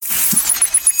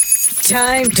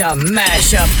Time to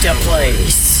mash up the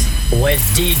place with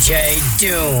DJ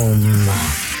Doom.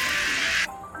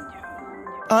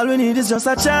 All we need is just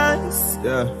a chance,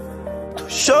 to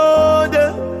show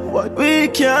them what we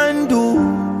can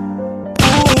do.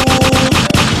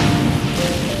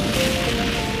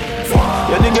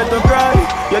 You didn't get to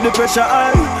cry, you the pressure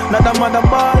high. Not a mother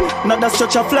ball, not a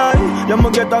structure fly. You me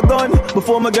get a gun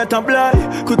before me get a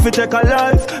blind. Quick fi take a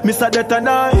life, Mr. Death and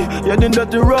I. You didn't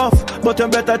dirty rough, but you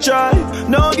better try.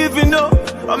 No giving up,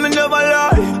 I me never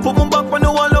lie. Put my back on the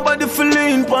wall, nobody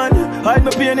feeling pan. Hide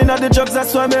my pain in the drugs,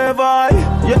 that's why me ever high.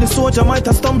 Yeah, the soldier might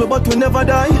have stumbled, but we never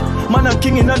die. Man, I'm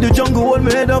king in the jungle, hold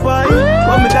me head up high.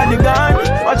 When me daddy gone,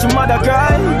 watch your mother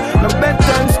cry. No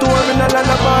bedtime story, no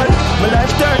lullaby. My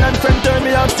life turn and friend turn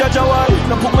me off, judge a why.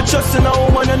 Now put my trust in a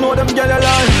woman, you know them girl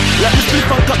alive. Let me split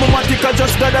and cut my matic, I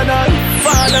just got a knife.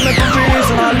 Father, make a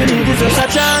reason, all we need is just a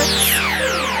chance.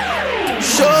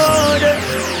 Show them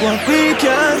what we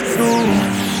can do.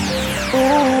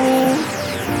 Ooh,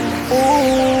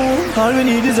 ooh. All we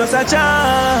need is just a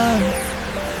chance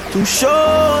to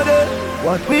show them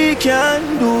what we can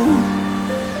do.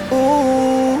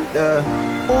 Ooh, yeah.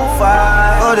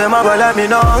 Oh, them a go like me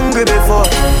not hungry before.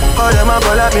 Oh, them a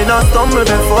go like me not stumble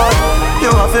before. You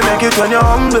have to make it when you're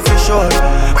humble for sure.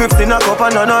 Crips in a cup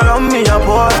and none around me a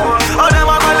pour. Oh,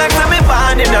 them a go like me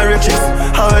born in the riches.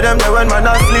 How them there when man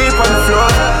asleep on the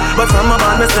floor. But from my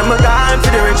band me say me gone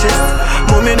for the riches.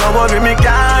 Mommy no worry me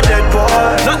can't dead poor.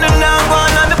 Nothing now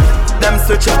gone on them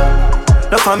switch up.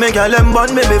 No for me girl them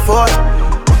born me before.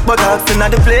 But I've seen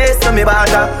at the place so me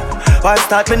bother. Why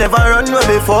start me never run way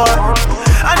before.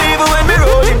 And even when me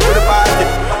rolling to the party,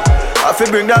 I feel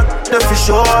bring that the fish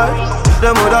shore.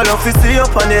 Them woulda love to see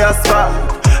up on the asphalt.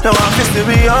 Now I feel to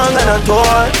be young and a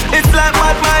toy. It's like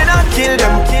mad mind and kill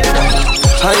them.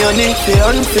 And you need to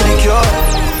unfeel the cure.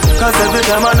 Cause every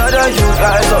time another you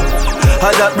rise up,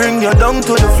 I that bring you down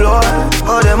to the floor.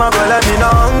 Oh, them a go like me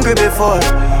not hungry before.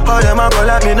 Oh, them a go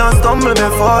like me not stumble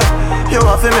before. You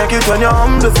have to make it when you're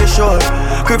humble for sure.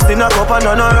 Crips in a cup and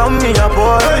none around me a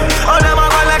pour. Oh, them a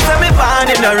go like say me born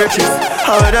in the riches.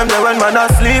 How them there when man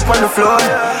asleep on the floor.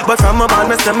 But from my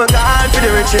band me say me gone for the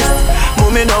riches.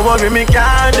 Mommy no worry me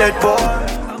can't dead poor.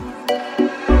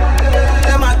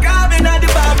 Them a carving at the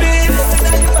Bobby.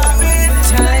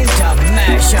 Time to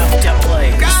mash up the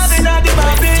place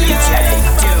with DJ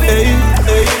Doom. Hey,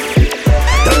 hey.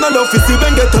 Them no love to see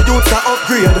when get to youths a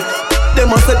upgrade.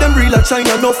 Them a say them real a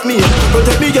China enough me.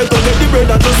 Protect me get to get the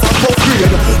bread and just a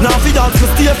upgrade. Now fi dance to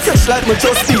stay fresh like me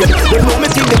just stayed. Them know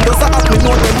me think them just a act me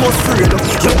know them must afraid.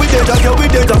 Yeah we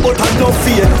dead but I no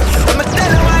fear. I'ma tell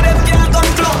them why them can't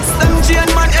come close. Them chain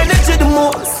man energy the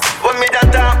most. When me that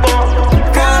talk about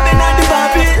crabbing at the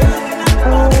Bobby,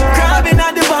 crabbing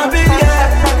at the Bobby,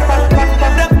 yeah.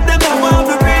 Them a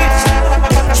want to reach.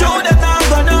 Show them now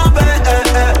gonna over.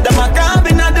 Them a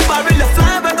crabbing at the Bobby, the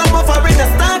fly back up off a ring, the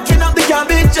stacking up the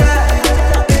cabbage,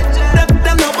 yeah.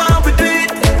 Them no want to do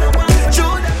it.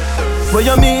 What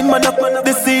you mean, man up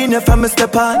the scene if I'm a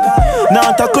step on.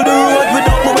 Now tackle the road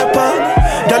without my weapon.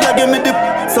 Girl, give me the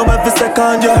so every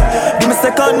second, yeah. Give me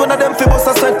second, one of them fi bust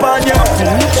a sweat pan, yeah.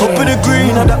 Up in the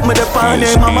green, and that me the pan,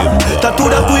 yeah, mama.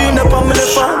 Tattoo the queen, the pan me the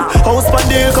fan. House pan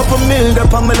there, couple mil, the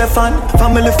pan me the fan.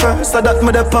 Family first, so that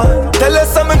me the pan. Tell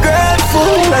us I'm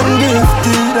grateful and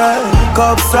gifted.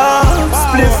 Cups up,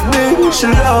 spliff big, she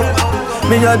love.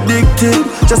 Me addicted,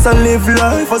 just a live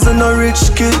life as a rich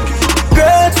kid.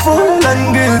 Grateful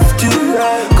and gifted.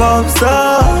 Cups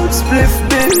up, spliff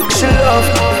big, she love.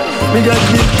 Me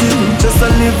addicted, just a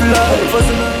live life as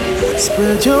a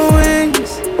spread your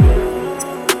wings.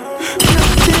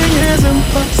 Nothing is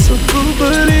impossible,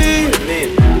 believe me.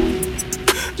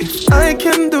 If I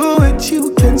can do it,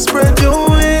 you can spread your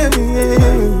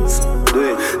wings.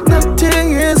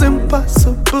 Nothing is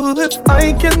impossible. If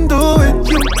I can do it,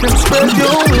 you can spread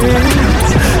your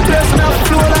wings. Blessing off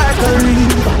flow like a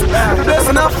river.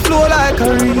 Blessing off flow like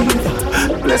a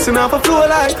river. Blessing off a flow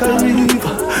like a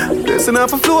river. Blessing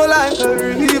off a flow like a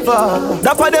river.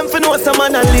 That for them for know some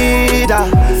man a leader.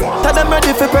 Tell them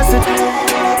ready for press it.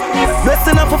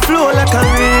 Blessing off a flow like a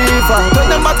river. Turn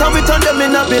them back and we turn them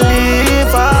in a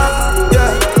believer.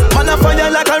 Yeah. Man a fire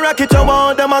like a rocket, you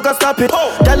want them a go stop it.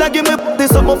 Girl a give me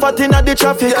this up fat inna the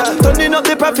traffic. Turning up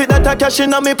the profit that I cash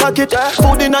inna me pocket.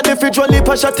 Food inna the fridge, only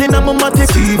a shot inna my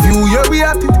matic. See you, yeah we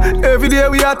at it, every day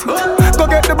we at it. Go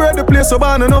get the bread, the place so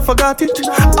bad and no forgot it.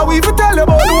 I will even tell you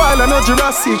about the wild and no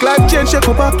Jurassic. Like change shake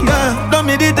up pocket. Don't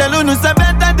me did tell you no say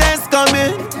better days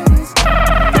coming.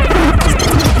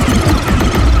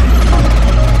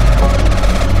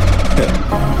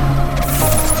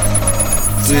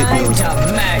 Time to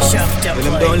mash up the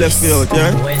place don't left me out,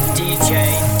 yeah? with DJ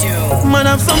Doom. Man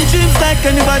have some dreams like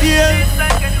anybody else.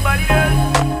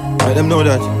 Let them know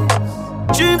that.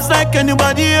 Dreams like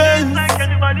anybody else.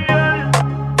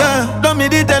 Yeah, don't me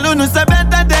di tell you no say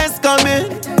better days coming.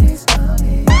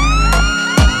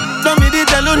 Don't me di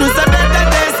tell you no say better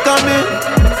days coming.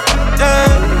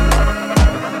 Yeah.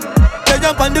 They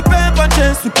jump on the paper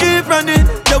chase, we keep running.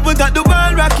 Yeah, we got the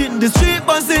world rocking, the street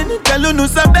buzzing. Tell you no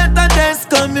say better days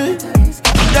coming.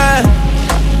 Yeah.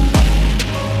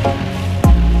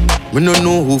 Me no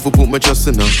know who for put my trust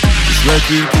in them. It's like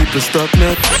we people stuck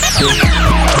net. Yeah.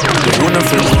 They wanna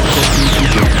friend with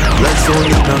people. Like so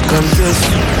in a contest.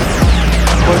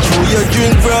 But who you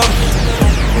drink from?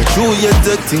 But who you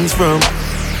take things from?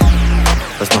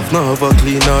 That's not have a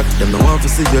clean out. Them no want to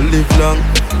see you live long.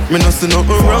 Me no see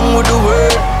nothing wrong with the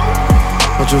world.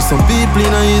 But just some people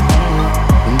in it.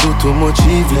 And do too much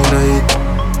evil in it.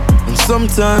 And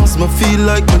sometimes me feel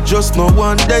like me just no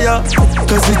one there.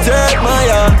 Cause it hurt my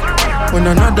heart when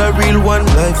another real one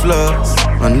life lost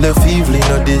and left evil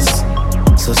in this.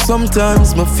 So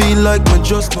sometimes me feel like me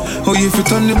just no. Oh, if you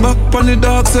turn the back on the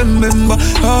dogs and remember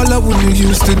all I would you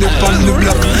used to dip on the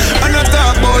block. And I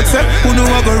talk about say, who know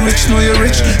I go rich, know you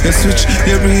rich. You switch,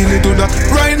 you really do that.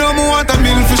 Right now me want a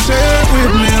meal for share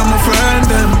with me and my friend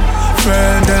them.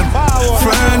 Friend them,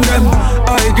 friend them.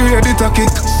 I grade it a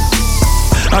kick.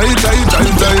 I tight.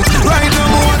 Right now,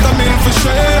 I want a meal for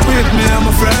share with me and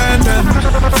my friend them.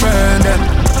 Friend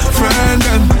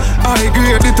them. I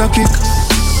grade it a kick.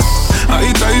 I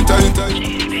tight.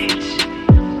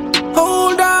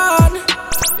 Hold on.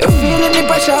 You feeling the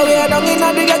pressure, we are down in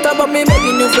the ghetto, but me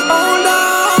begging you to hold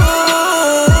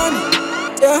on.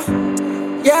 Yeah.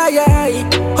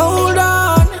 Hold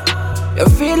on. You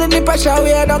feeling the pressure,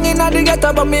 we are down in the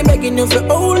ghetto, but me begging you to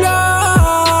hold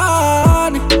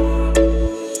on.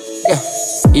 Yeah.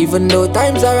 Even though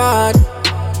times are hard,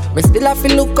 me still have to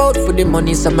look out for the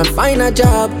money, so me find a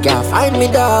job. Can't find me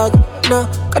dog. No,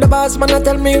 cause the boss man a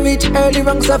tell me reach early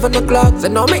around 7 o'clock. So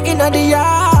now me inna the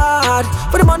yard.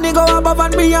 For the money go above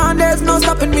and beyond, there's no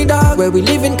stopping me dog. Where we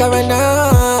live in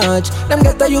Carnage, them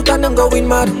get the youth and them going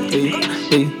mad.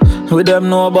 Hey, we them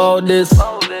know about this.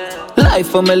 Life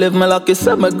for me live me lucky,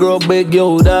 so me grow big,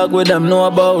 yo dog. We them know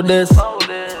about this.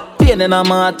 Pain in my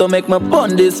heart to make me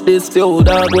pun this, yo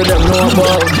dog. We them know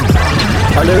about.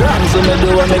 All the wrongs we me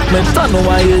do, I make me turn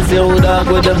why is yo dog.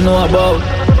 We them know about.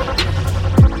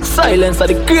 Silence are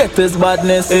the greatest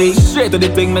badness. Hey, straight to the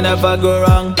thing, me never go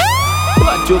wrong.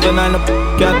 But juvenile,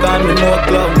 can't call me no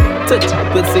clown. Touch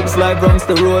with 6 live rounds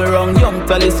to roll around. Young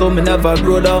tally, so me never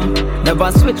grow down.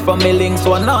 Never switch from me links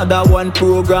to another one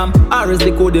program. R is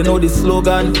the code, you know the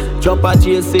slogan. Drop a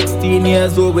J 16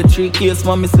 years old with 3 case.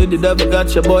 Mommy said the devil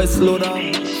got your boy slow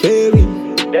down. Fairy,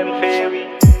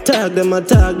 tag them a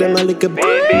like a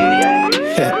baby.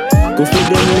 Yeah. Go for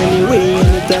them anyway,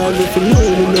 anytime if you know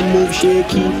me no move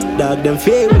shaky. Dog them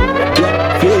fairy,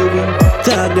 yeah, fairy.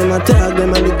 Tag them a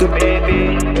like a baby.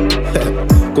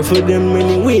 Go for them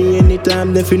anyway,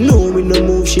 anytime if you know me no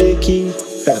move shaky.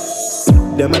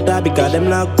 Them a tag because them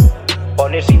knock.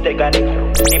 Honestly, they got it.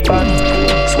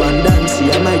 Swan dance, see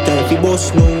a night time fi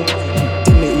boss now.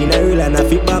 Me in a real and a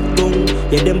fi back down.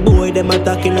 Yeah, them boy, them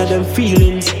attacking at them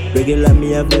feelings. Regular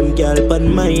me have them girl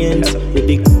on my ends. With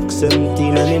the cook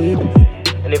 17 and in.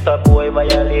 And if a boy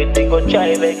violate, they go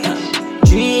try back.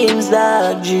 Dreams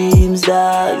dog,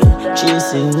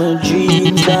 chasing my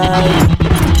dreams dog.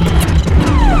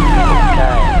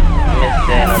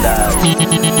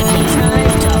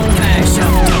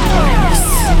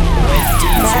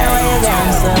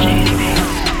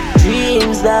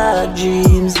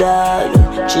 Dreams dog,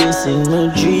 chasing my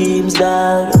dreams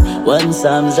dog. One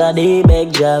Psalms a day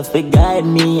beg Jah for guide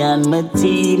me and my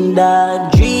team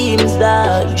dog. Dreams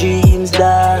dog,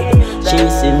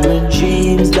 chasing my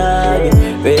dreams dog.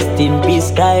 Rest in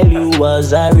peace, Kyle, you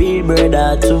was a real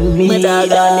brother to me. My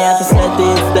dog on me have to set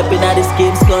it, step in at the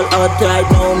scheme, skull outright.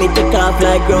 Now me take off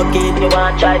like rocket. You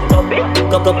want try stop it?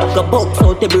 Cock box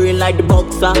out the brain like the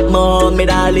boxer. Mom, me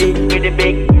darling, with the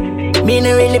big. Me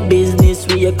no really business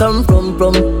where you come from.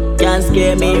 Can't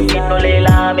scare me.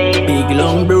 Big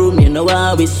long broom, you know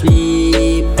how we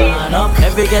sleep.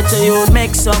 Every get to you,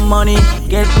 make some money.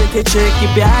 Get pretty trick,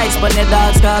 keep your eyes on the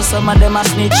dogs, cause some of them a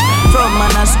snitch. From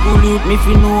man a school youth, me if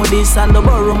you know this. And the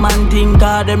borrow man think,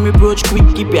 cause them reproach quick.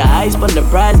 Keep your eyes on the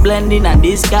price, blending and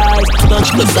disguise.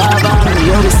 Touch cassava,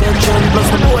 your reception. Plus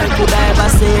the boy could I ever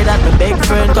say that my big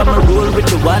friend come and roll with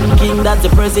the one king, that's the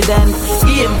president.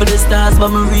 Aim for the stars, but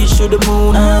me reach to the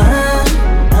moon.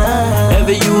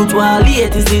 Every youth while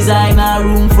latest designer,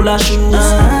 room full of shoes.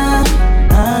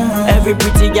 Every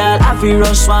pretty girl I feel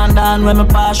rush one down when me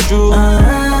pass through.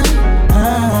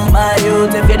 My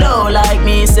youth, if you don't like me,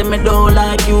 me, say me don't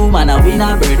like you, man, a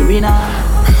winner, breadwinner.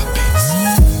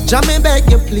 Jah me beg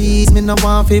you please, me no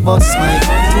want fi bust my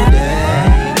gun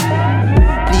today.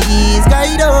 Please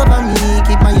guide over me,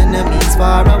 keep my enemies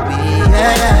far away.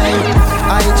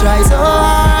 I try so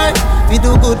hard, we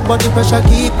do good but the pressure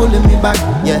keep pulling me back.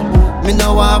 Yeah, me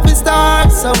no want fi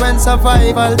start, so when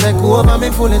survival take over me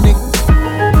fooling it.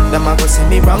 Them a go see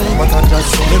me wrong, but I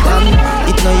just show me down.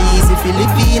 It no easy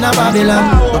Philippine or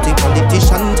Babylon, but the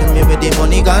politician tell me where the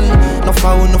money gone. No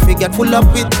foul, no fi get full up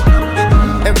with.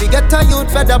 Every ghetto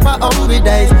youth fed up of hungry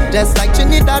days, just like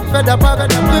Trinidad fed up of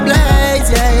we blaze,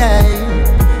 yeah, yeah.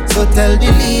 So tell the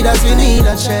leaders we need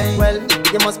a change. Well,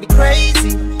 you must be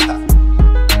crazy,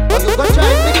 but you gon'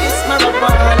 try to this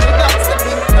marathon. You got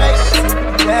something crazy,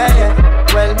 yeah, yeah.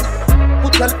 Well,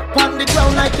 put your lip on the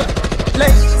ground like you're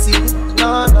lazy.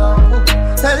 No, no.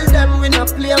 Tell them we not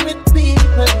play with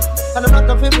people, and I'm not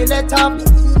gonna feel let off the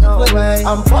evil way.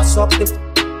 I'm boss up the.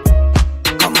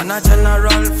 I'm a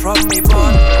general from me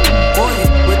born. Boy,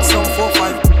 with some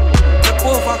 4-5. Take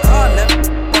over, call them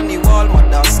on the wall.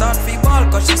 Mother start fi ball,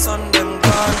 cause she son them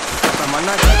gone. I'm a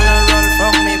general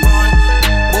from me born.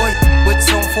 Boy, with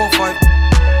some 4-5.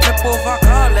 Take over,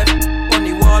 call them on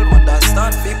the wall. Mother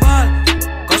start fi ball,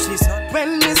 cause she son.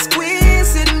 When me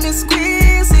squeeze it,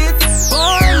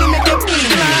 boy, me make it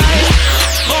fly.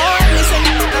 Boy, me send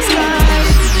it to the sky.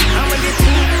 And when you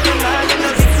think you fly, you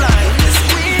know it fly.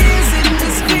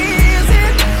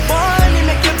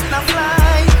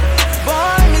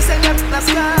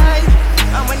 Sky.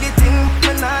 And when they think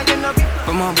me nah gonna be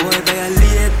come on boy,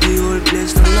 violate the old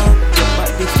place to love. But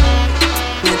the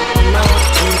with the love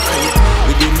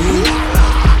with the new.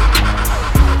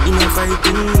 In a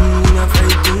fighting,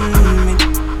 me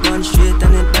one straight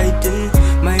and it biting.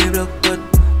 My block but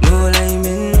no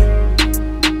liming,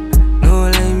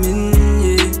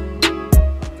 yeah.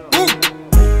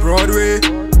 Broadway,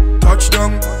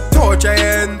 touchdown, touch your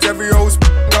hands, every house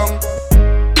down.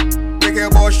 Make a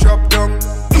boss shop down.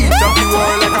 Eat up the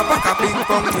wall like a pack of ping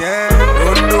pong, yeah.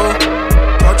 Rondo,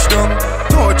 touchdown,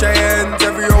 touch your hands,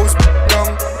 every house down.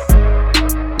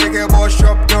 Make a boss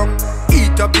shop down.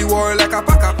 Eat up the wall like a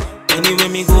pack of. Anywhere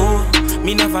me go,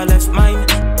 me never left mine.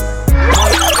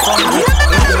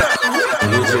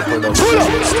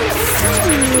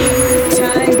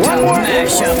 Time to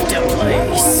mash up the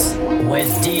place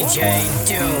with DJ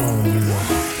Doom.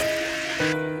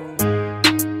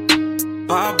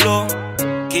 Pablo,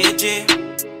 KJ,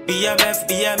 BMF,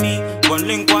 BME, one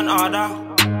link, one order,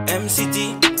 MCT,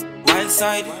 wild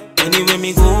side. Anywhere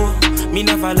me go, me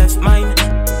never left mine.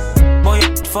 Boy,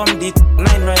 from the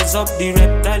 9 rise up the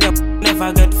reptile, you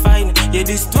never get fine. Yeah,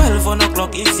 this 12 on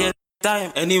o'clock is your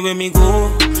time. Anywhere me go,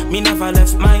 me never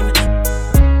left mine.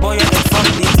 Boy, from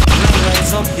the 9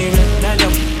 rise up the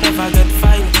reptile, you never get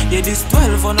fine. Yeah, this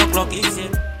 12 on o'clock is your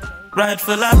ride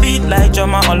full of beat like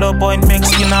drummer, hollow point make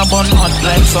skin a bun hot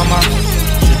like summer.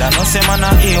 Shoulda know say man a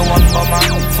A1 bomber,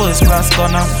 first class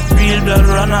gunner, real blood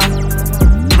runner.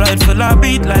 Ride full of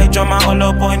beat like drummer,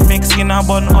 hollow point make skin a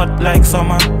bun hot like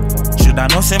summer. Shoulda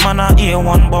know say man a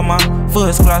A1 bomber,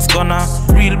 first class gunner,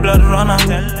 real blood runner.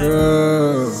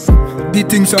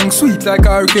 Beating song sweet like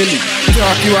R. Kelly.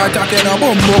 Talk you attacking a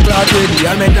bumbo clad ready.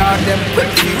 I make dog them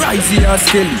quickly risey as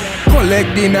Kelly.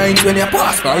 Collect the 9s when you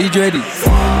pass by ready.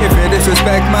 If you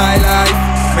disrespect my life,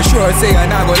 me sure say I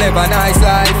not go live a nice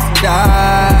life.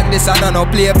 Dog, this I no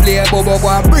play, bobo go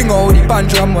and bring out the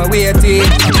punch from my waiting.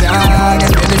 Dog,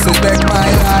 if you disrespect my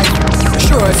life, me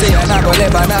sure say I not go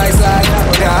live a nice life.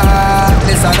 Dog,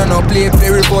 this I no play,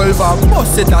 revolver,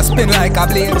 bust it and spin like a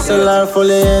blade. SLR full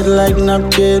head like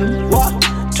napkin. What?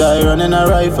 Try running a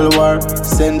rifle war.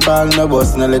 St. Paul no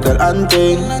bust no little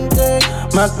hunting.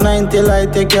 Mac 90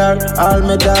 light take care. All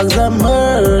my dogs are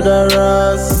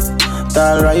murderers.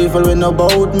 Tall rifle with no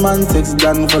bout man. 6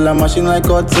 gun full of machine like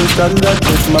cuts and standard.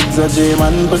 This Max a J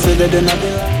man pussy dead in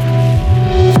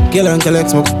a kill and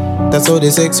collect smoke. That's how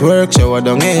the sex work. Shower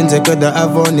down hands, I coulda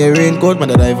have on the raincoat.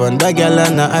 Mother dive on the gal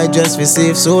and I just for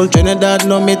safe soul. Trinidad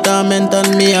no me torment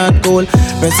and me heart cold.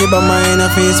 Press it by my in a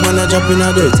face, man I drop in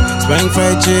a dirt. Spring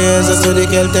fried chairs, that's how the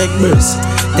girl take burst.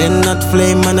 10 not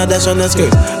flame, man I dash on the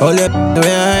skirt. All your we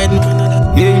hiding.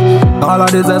 Yeah, all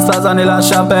of these stars and the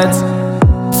last chapettes.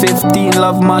 15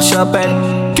 love my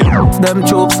chapette. Them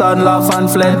troops and laugh and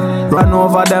fled. Run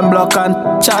over them block and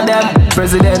chat them.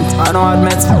 President, I know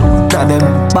admit that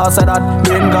them boss of that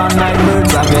brain gone like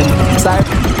birds again. Side.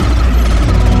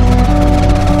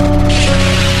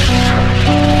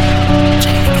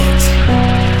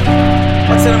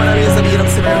 What's the name of the reason you don't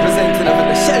see me representing of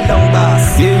the shell down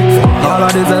boss? Yeah, all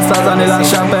of these stars and the last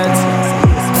chapettes.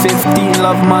 15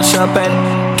 love my chapette.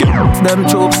 Them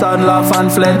troops and laugh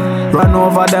and fled. Run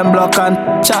over them block and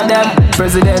chat them.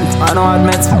 President, I know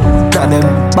admit that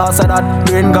them. Boss of that,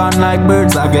 brain gone like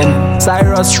birds again.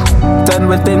 Cyrus, 10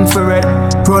 with infrared.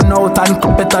 Run out and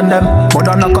cup it on them, but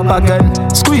on a cup again.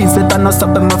 Squeeze it and not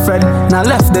stop it, my friend. Now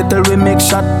left it till we make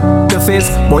shot the face.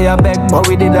 Boy I beg, but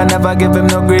we did I never give him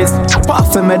no grace.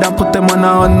 Pass him head and put him on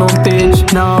a unknown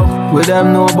stage. Now, with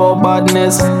them know about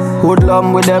badness.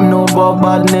 Hoodlum with them know about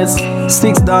badness.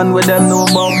 Sticks down with them know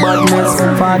about badness.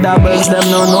 Father bells them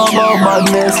know about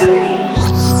badness.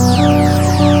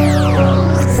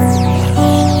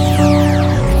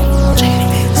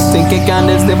 Think he can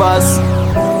this the boss?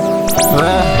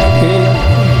 Hey.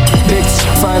 Big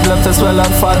 5 left as well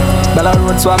and fat. Bella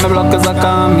road so me block cause I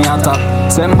can't me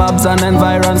attack. Send babs and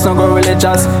environs, no go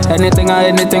religious. Anything or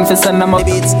anything for send them up.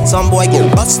 Beats, some boy get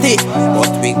busty,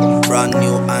 but we brand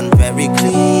new and very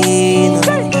clean.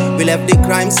 We left the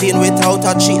crime scene without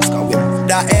a cheat, cause we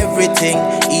that everything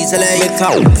easily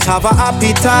without have a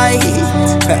appetite.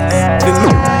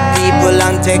 People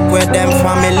and take with them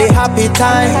family happy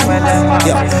time.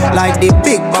 Yeah, like the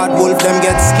big bad wolf, them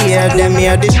get scared, them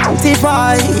hear the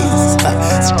device.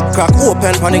 Crack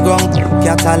open on the ground,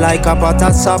 cat like a pot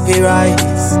of soppy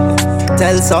rice.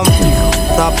 Tell some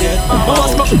stop it.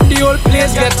 The whole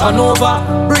place get turned over.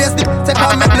 Raise the take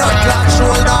on my blood clot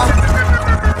shoulder.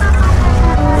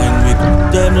 When we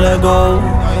them let go,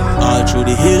 all through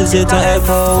the hills it a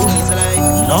echo.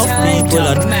 Enough people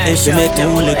and if you make the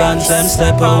hooligans them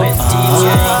step out.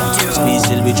 Speed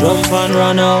till we jump and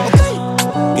run out.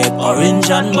 Get orange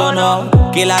and burn out.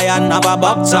 Kill lion have a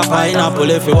box of pineapple.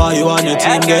 If you want your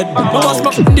team get bound.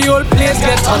 The whole place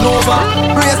get turned over.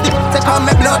 Raise the take on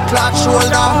my blood clot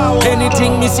shoulder.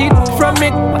 Anything me see from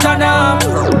me turn up.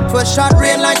 First shot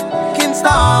rain like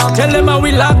Kingston. Tell them how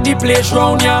we lock the place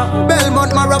round ya.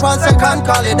 Belmont Maraval second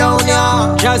call it down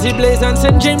ya. Jazzy Blaze and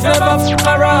St. James never f***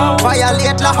 around.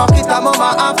 Violate la hockey ta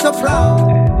mama after flow.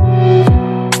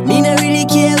 Me no really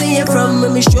care where you from.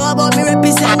 When me sure about me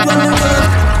represent when me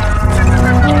run.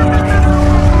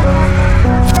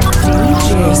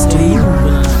 Is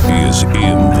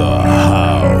in the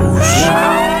house.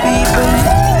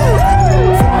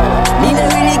 Me no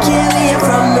really care where you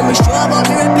from. When me sure about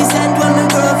me represent when me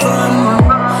grow from.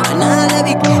 And all of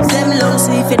it them long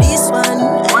say for this one.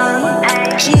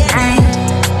 She a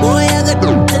boy I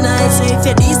got tonight. Say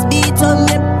for this beat on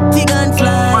me fig and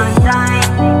fly.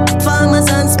 Farmers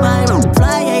and spiral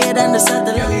fly higher than the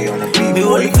satellite. Me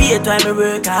only fear time me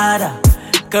work harder.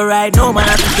 Cause right now man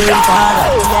I have to turn harder.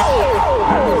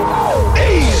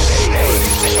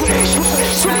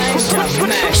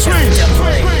 Mash up the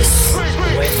place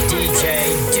with DJ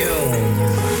Doom.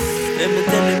 Let me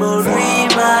tell you about real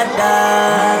mad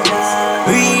dogs.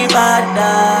 Real mad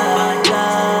dogs.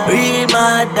 Real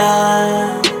mad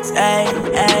dogs. Hey,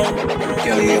 hey.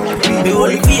 Me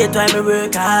only fear time me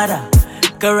work harder.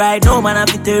 Cause right now man I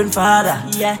have to turn father.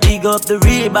 Yeah. Dig up the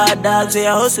real bad dogs. Say I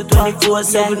hustle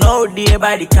 24/7 out there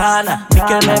by the corner. Me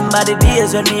can remember the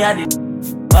days when me had it.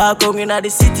 Walk on in the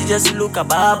city just to look a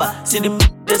barber. See the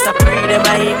just a pray them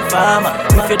I ain't farmer.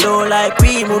 If you don't like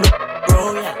we move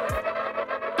bro, yeah.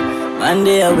 Man,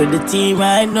 they are with the team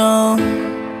right now.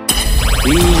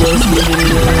 We just living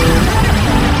low.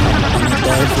 We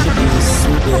die for the peace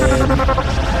with them.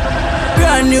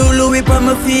 Brand new Louis on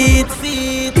my feet.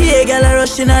 Yeah, girl, I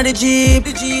rushing at the Jeep.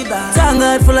 Thank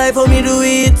God for life, how me do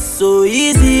it. So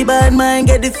easy, bad mind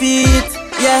get defeat.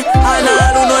 Yeah, and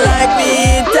all who don't like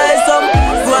me, tell some,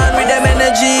 go on with them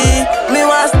energy. Me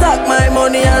want stack my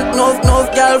money and enough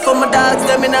girl for my dogs,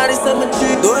 them in the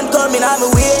cemetery. Don't come in on my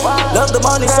way, love the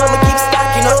money so me keep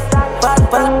stacking up. Bad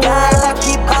for the girl, I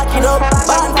keep backing up.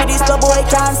 Born for this club, boy,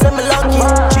 can't say me lucky.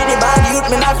 Treat the bad youth,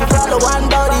 me not fi follow one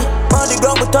body. On the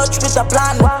ground we touch with a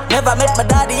plan. Never met my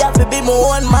daddy, I fi be my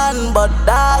own man. But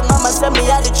dog, mama said me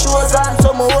had the chosen.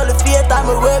 So me hold the faith and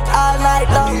me work all night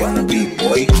long.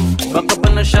 Fuck up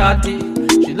on a shawty.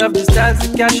 She love the styles,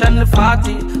 the cash and the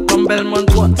party. From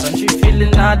Belmont once and she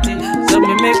feeling naughty. So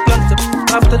me make plans to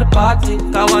after the party.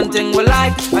 Cause one thing we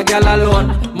like, a girl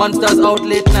alone. Monsters out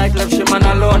late night, left she man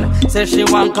alone. Say she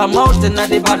want come out in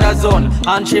the bad zone.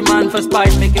 And she man for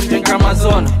spite, make him drink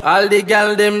Amazon. All the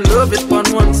girl them love it on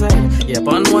one side. Yep,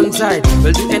 on one side.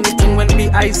 We'll do anything when we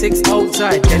I6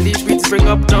 outside. Kelly beats bring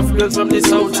up tough girls from the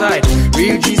south side.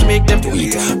 Real G's make them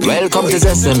tweet. Welcome to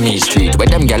Sesame Street, where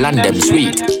them gal and them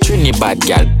sweet. Trini bad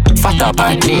gal, fat up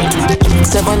and neat.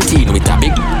 17 with a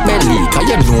big belly, cause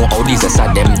you know how these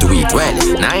are them do it. Well,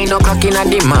 9 o'clock in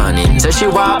the morning, say she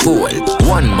want pool.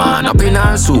 One man up in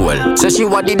her soul, say she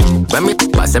want it when me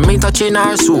pass and me touching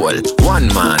her soul. One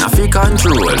man I feel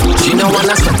control. She no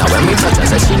wanna sweat when me touch her,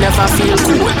 say she never feel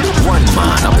cool. One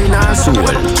man up in her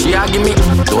soul, she a give me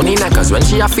Tony neckers when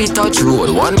she a feet touch road.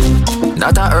 One,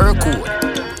 that a her cool.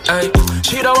 Hey,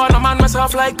 she don't want a man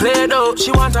myself like Play-Doh.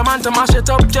 She want a man to mash it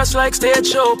up just like stage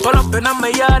show. Pull up in my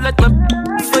yard, let me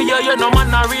for you know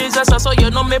man a reason, so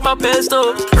you know me my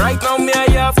pesto. Right now me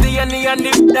I have the any and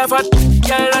the never.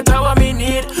 Girl, that's how me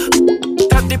need.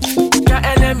 Got the your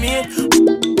enemy.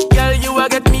 Girl, you a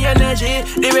get me energy.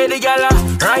 The way the girl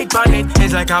ride on it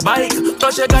is like a bike.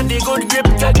 Plus you got the good grip.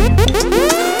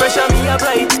 Pressure me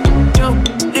apply.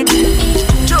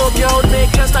 Choke you out,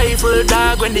 make you stifle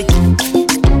dog when the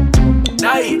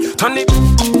die. Turn it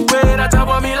way that top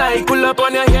of me like. Pull up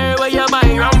on your hair where you buy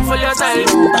ram for your side.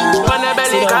 On the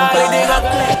belly call it dig up.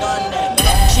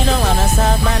 She don't wanna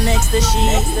serve man next to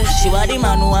she want the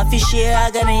man who a fish share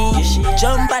agony.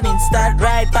 Jump and it start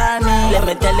right by me. Let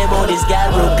me tell you about this girl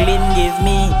Brooklyn give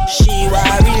me. She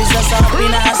worries us up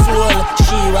in her soul.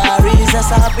 She worries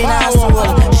us up in her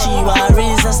soul. She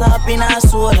worries us up in her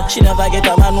soul. She never get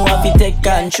a man who a fi take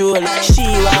control. She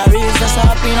worries us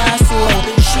up in her soul.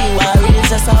 She worries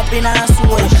us up in her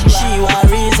soul. She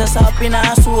worries us up in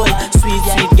her soul. Sweet,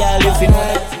 sweet girl if you know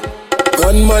that.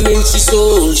 One man in she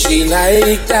soul, she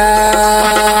like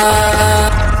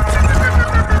that.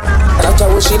 That's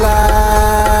how she like.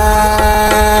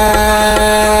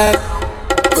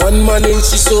 One man in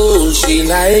she soul, she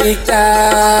like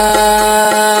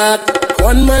that.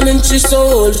 One man in she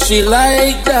soul, she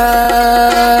like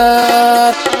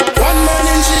that. One man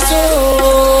in she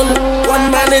soul, one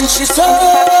man in she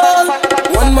soul,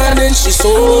 one man in she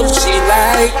soul, she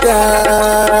like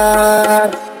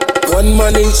that. One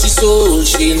man in she soul,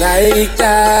 she like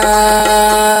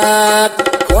that.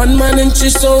 One man in she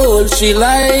soul, she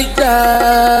like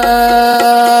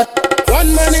that.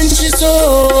 One man in she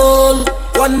soul,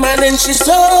 one man in she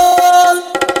soul,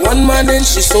 one man in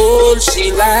she soul,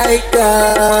 she like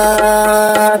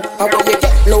that. How when you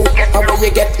get low, how when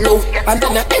you get low, and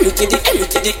then I empty the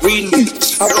green.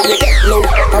 How when you get low,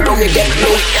 how when you get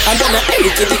low, and then I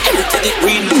empty the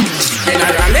green. Then I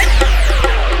ram it.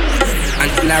 And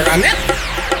then I ram it.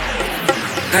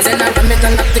 And then I ram it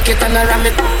and I take it and I ram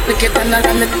it. Take it and I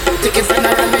ram it. Take it and I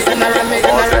ram it and I ram it.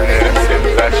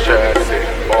 Let's stress it,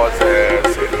 more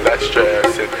sense it, let's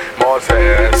stress it, more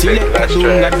sense it, let's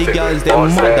stress it.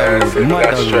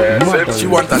 She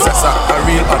want a zessa, a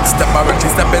real hot stepper. When she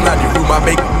step in the room, a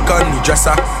big gun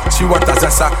dresser. She want a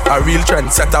zessa, a real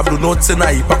trendsetter. Blue notes in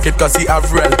her pocket cause he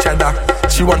have real cheddar.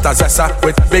 She want a zessa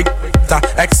with big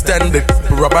extended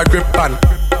rubber grip and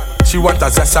she want a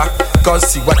zessa,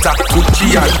 cause she want a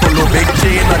Gucci and polo, big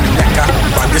chain and necker.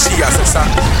 And she a zessa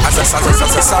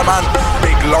man,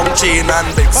 big long chain and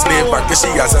big slave. And she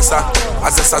a zessa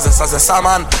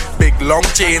man, big long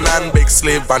chain and big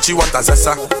slave. And she want a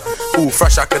zessa, who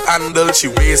fresh I could handle. She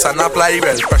weighs and apply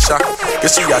well pressure.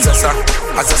 Cause she a zessa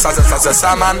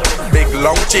man, big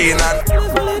long chain and.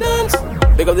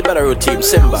 Big up the better road team,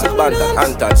 Simba, Bantan,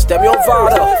 Anton, Stem your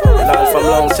father, and all from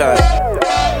long time.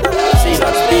 See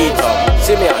that beat up,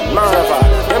 Simeon, Marava,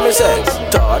 hear me say,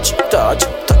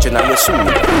 touching on your soul.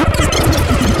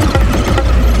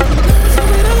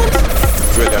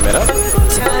 Drag a minute.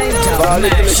 For all the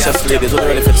delicious ladies who are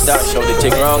ready for the start show, the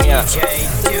thing wrong, yeah.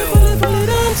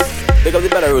 Big up the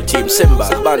better road team, Simba,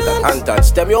 Bantan, Anton,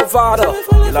 Stem your father,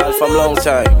 you all from long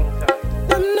time.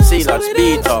 See that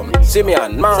beat up,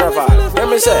 Simeon, Marava, hear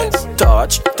me say,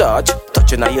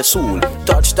 touching on your soul.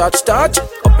 Touch,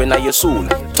 up in your soul.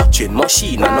 Touching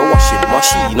machine and a washing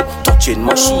machine. Touching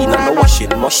machine and a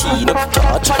washing machine.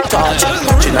 Touch,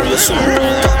 touching on your soul.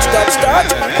 Touch,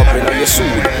 up in your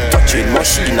soul. Touching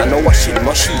machine and a washing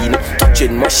machine.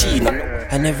 Touching machine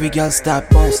and every girl start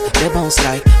bounce. They bounce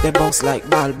like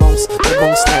ball bounce. They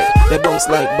bounce like ball bounce. They bounce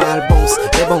like ball bounce.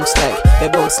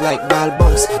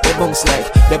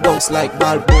 They bounce like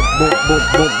ball boom boom boom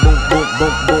boom boom boom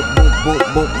boom boom boom boom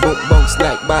boom boom bounce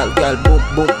like ball girl boom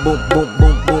boom boom boom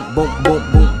boom boom boom boom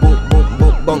boom boom boom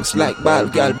boom bounce like ball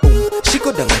girl boom. She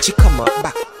go down and she come up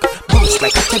back. Bounce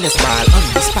like a tennis ball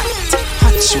on the spot.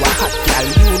 Hot, you a hot girl,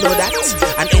 you know that.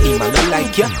 And any man who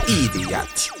like you,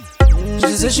 idiot.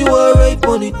 She said she was right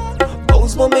on it.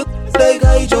 Bounce for me like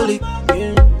I jolly.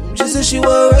 She said she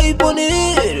was right on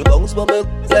it. Bounce for me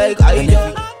like I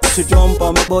jolly. She jump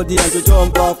on my body and she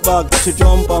jump off back. She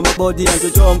jump on my body and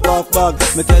she jump off back.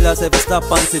 Me tell her say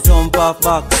stop and she jump off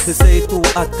back. She say too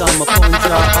hot, come a punch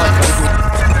her hot.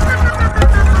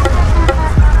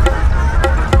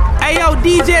 Hey yo,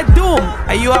 DJ Doom,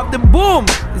 and you have the boom.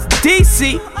 It's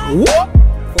DC. Whoop.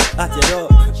 At you know.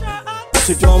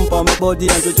 She jump on my body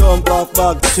and she jump off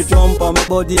back. She jump on my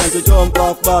body and she jump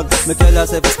off back. Me tell her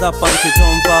say stop and she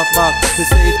jump off back. She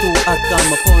say it too hot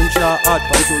and my punch her hot.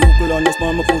 And she look on the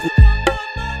small my foot.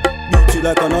 Beat she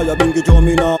like an oil bingy drum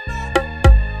in her.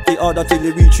 The other till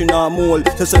he reach in her mole.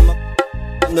 She say my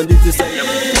and then this say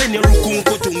then you rukum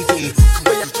go tung tung.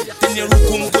 Then you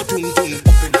rukum go tung tung.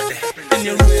 Then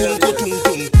you rukum go tung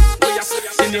tung.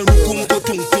 Then you rukum go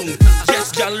tung tung.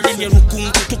 Yes, gal, then you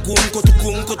rukum go tung go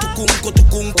tung go tung go tung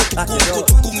go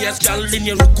tung. Yes, gal, then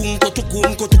you rukum go tung go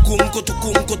tung go tung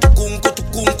go tung go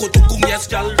tung. Yes,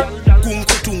 gal, kum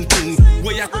go tung tung.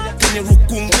 Where ya? Then you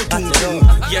rukum go tung tung.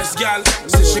 Yes, gal,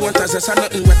 say she want us a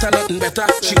nothing better, nothing better.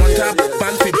 She want a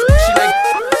band fit. She like.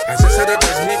 As I said, that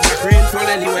does make my rain fall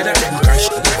any weather. Crash,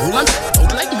 woman,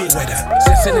 don't like me weather.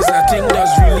 Session is a thing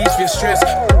does relieve your stress.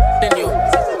 Then you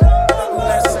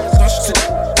touch to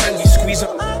and you squeeze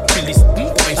up. Release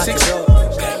 0.6.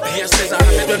 Yes, says I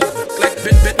have it like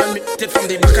bet when me take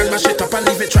from the back and mash it up and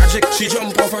leave it tragic. She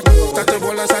jump off her, start to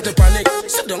roll and start to panic.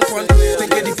 Sit down, one,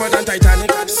 think it deeper than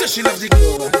Titanic. Say she loves the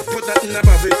put that in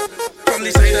above it. From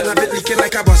the side and have it leaking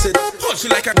like a busset. Hold she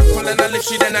like a pull and I lift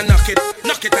she then I knock it.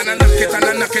 Knock it and I knock it and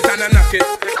I knock it and I knock it.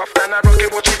 Pick off and I rock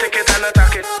it, watch you take it and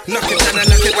attack it. Knock it and I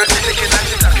knock it, watch you take it and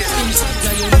attack it.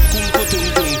 Inside you rukum go tung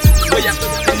tung. Where ya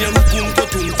in your rukum go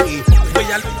tung tung.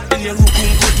 Where ya in your rukum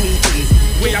go tung tung.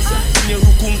 Where ya in your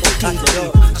rukum go tung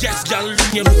tung. Yes, gal,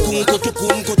 in your rukum go tung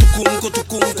go tung go tung go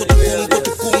tung go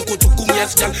tung go tung.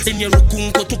 Yes, gal, in your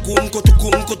rukum go tung go tung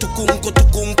go tung go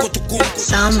tung go tung.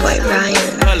 Soundboy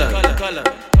Ryan. Color.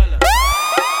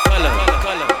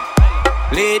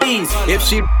 Ladies, if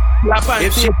she be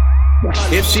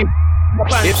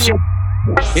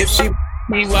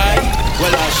white,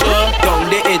 well I sure down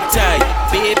the it tight.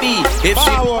 Baby, if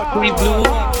she be blue,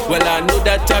 well I know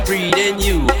that I breathe in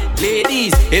you.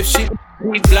 Ladies, if she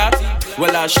be black,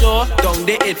 well I sure down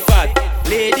the it fat.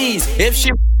 Ladies, if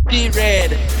she be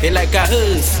red, it like a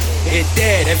hearse, it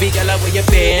dead. Every girl I wear your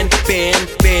bend.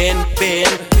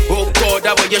 Oh God,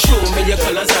 I want you show me your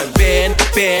colors and bend.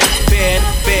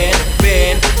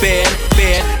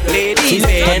 Ladies,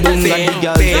 bend.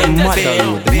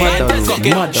 Cock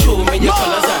it, show me your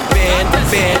colors and bend.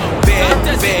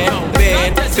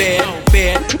 Bend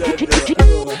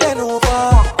over.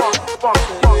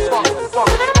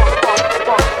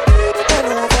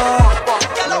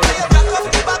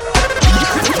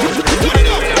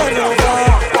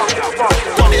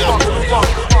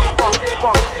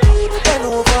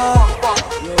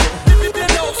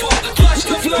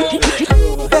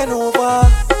 Bend over,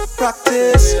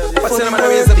 practice. What's the name of the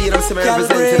race of beat? I'm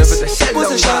representing of the shed down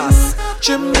bass.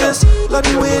 Gymnast, let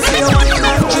me wait for your wing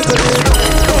and jiggle it.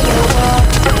 Bend over,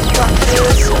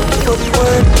 practice. For the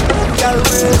word, gal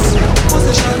race.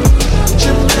 Position,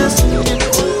 gymnast.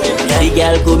 The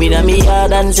girl come in a me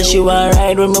yard and say she want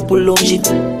ride when me pull up shit.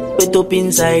 Put up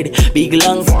inside. Big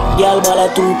long girl ball a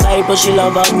 2 pipe, but she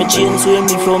love how me chain swim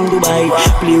me from Dubai.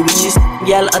 Play with this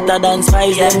girl hotter than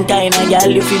spice. Them kind of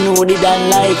girl if you know they don't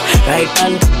like. Right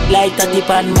hand like a tip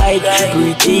and bite.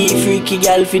 Pretty freaky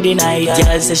girl for the night.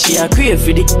 Girl say she a crave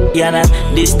for the Yana.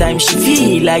 This time she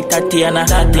feel like Tatiana.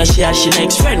 Now she has she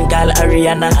next friend called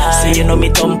Ariana. Say you know me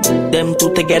thumb them two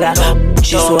together.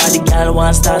 She saw the girl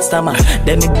want start stammer.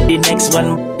 Then me the next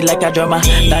one like a drama.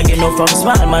 Like you know from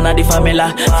small man of the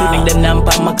family. Filming them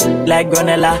nampa max like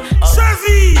granella.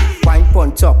 Wine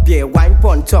pon top, yeah, wine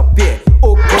pon top, yeah.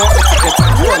 Oh God, it's a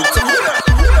wine pon top.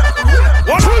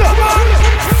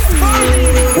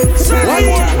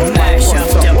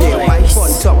 Wine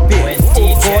pon top, yeah. Oh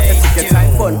God, it's a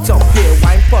wine pon top, yeah.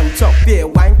 Wine pon top, yeah.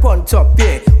 Wine pon top,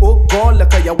 yeah. Oh God,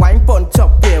 look at your wine pon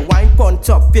top, yeah. Wine pon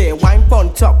top, yeah. Wine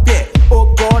pon top, yeah.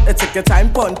 Oh God, it's a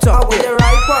time pon top. Where you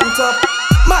right pon top,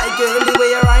 my girl, the way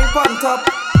you right pon top.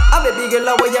 I'm a big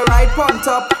girl where you right pon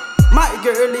top, my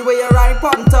girl, the way you right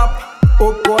pon top.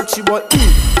 Oh God, she want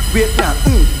wait now,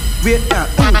 wait now,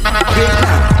 wait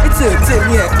now. It's a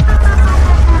thing, yeah.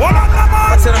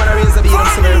 What's the name of the race of beat?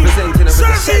 I'm representing of the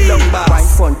shed down bass. Wine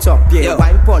pon top, yeah.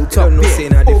 Wine pon top,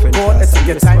 yeah. Oh God, let's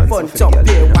get time pon top,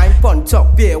 yeah. Wine pon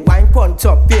top, yeah. Wine pon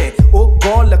top, yeah. Oh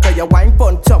God, look at your wine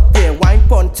pon top, yeah. Wine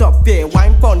pon top, yeah.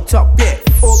 Wine pon top, yeah.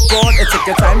 Oh God, let's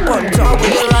get time pon top.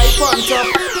 Where you right pon top,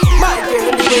 my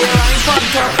girl, the way you right pon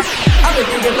top. I'm a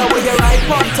big girl where you right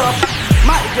pon top,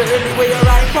 my girl, the way you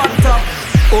right pon top.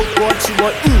 Oh God, she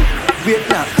want wait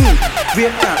now, wait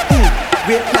now,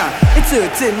 wait now. It's a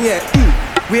thing, yeah.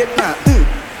 Wait now,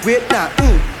 wait now,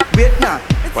 wait now.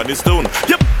 On the stone,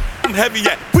 yep, I'm heavy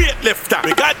yet. Weightlifter,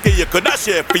 we got you could not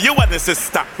share for you and the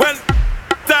sister. Well,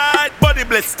 Alright, body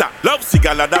blister. Love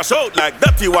cigar dash out like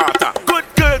dirty water. Good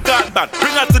girl got bad,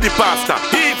 bring her to the pastor.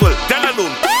 People, tell her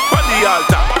room, on the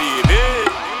altar. Baby,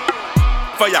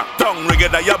 fire, tongue reggae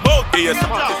that you're both here.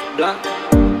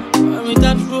 When we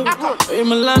touch road, when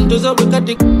my land does up, we got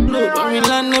the load. When we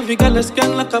land, every girl is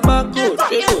scan like a barcode.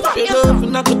 Straight up,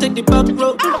 and I could take the back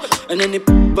road. And then they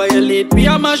violate me,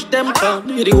 I mash them down.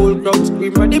 Hear the whole crowd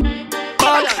scream for the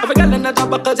ball. Every girl in the top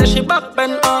because yeah, she back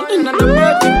bend on. And then the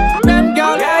bird, them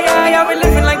girl. Yeah, we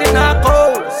living like the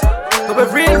narcos. But we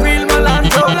real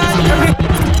Malando.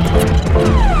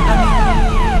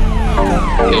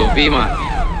 Yo, V-Man,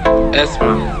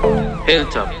 S-Man,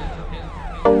 Hilltop,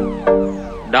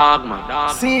 Dogman.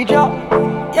 See Joe,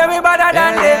 yeah, we better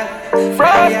than them.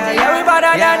 Frost, yeah, we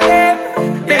better than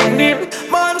them. Big name,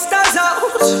 monsters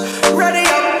out, ready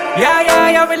up.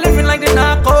 Yeah, we living like the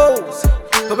narcos.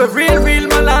 But we real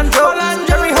Malando.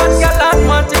 Jerry Hunt, girl, and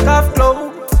want to take off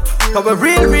clothes. But we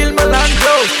real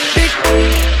Malando. Big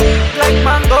like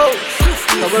mangoes.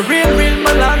 But we real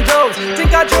Malando.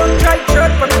 Think I drunk right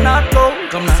shirt from the narco.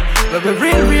 Come now. But we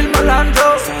real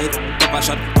Malando. Side, top a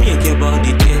shot, make your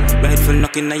body dead. Rifle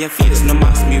knocking at your face, no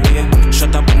mask me way.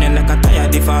 Shut up on you like a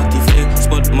tired 40 flake.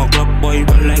 Spot my club boy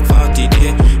run like 40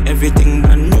 day. Everything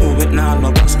brand new with now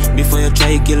no boss. Before you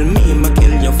try kill me, I'ma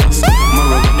kill you fast. More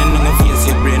running on your face,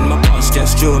 your brain my pulse.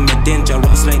 Just show me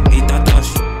dangerous like Peter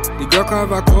Tosh. The Glock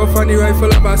have a cough and the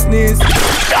rifle have a sneeze.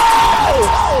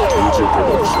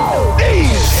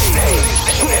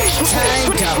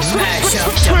 Time to mash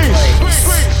up the place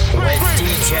with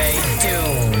DJ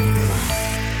Doom.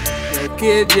 Yo,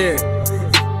 KJ,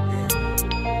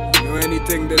 you know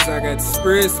anything this I got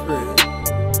spray. You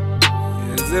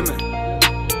see me?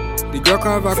 The Glock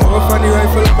have a cough and the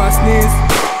rifle have a sneeze.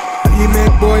 He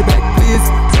make boy back please.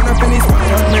 Turn up in his spot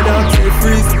and me dog say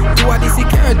freeze. Two of the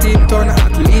security turn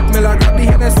athlete. Me like grab the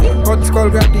Hennessy, cut skull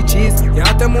grab the cheese. You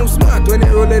have to move smart when they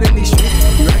roll it in the street.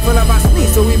 The rifle have a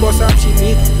sneeze so we bust up she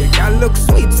need. You can look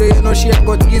sweet so you know she a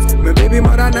got tease. My baby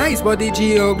mother nice but the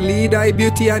G ugly. Die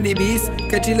beauty and the beast.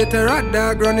 Catch a little rat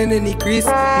dog running in the crease.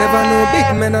 Never know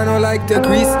big men I don't like the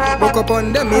grease. Woke up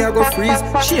on them me I go freeze.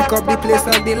 Shake up the place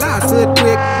like the last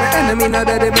earthquake. My enemy now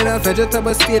that they in a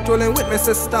vegetable state. Rolling with my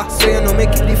sister so you know make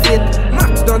it the fate.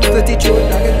 Max done to the truth.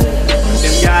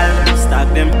 Them gal,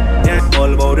 stack them, yeah.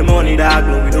 All about the money, dog,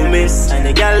 no we don't miss. And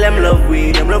the gal, them love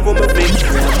we, them love for my fix.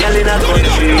 We have gal in a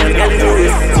country, and gal in the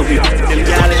west. So we them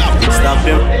gal, stack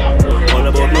them. All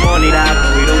about the money, dog, no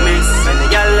we don't miss. And the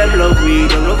gal, them love we,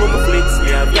 them love for my fix.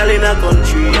 We have gal in a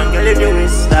country, and gal in the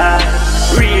west.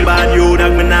 Real bad you,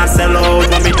 dog, me not sell out.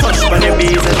 When me touch on the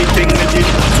beats, everything legit.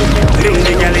 So me bring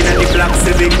the gal in the black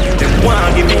civic. Them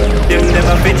want give me, them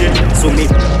never fidget. So me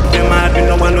them hard, we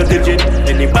no want no digit.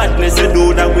 Any badness you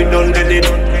do that we done did it.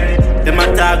 Them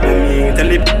attack me, tell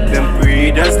it them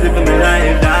free. Just live my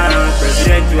life down.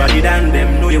 President, you are the damn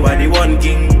them. Know you are the one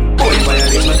king. Boy, why are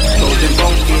they not them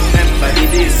bunking? Everybody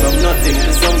did some nothing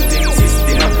to something.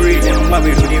 System of freedom, why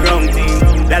we do the wrong thing.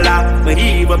 The law, but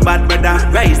he was bad brother.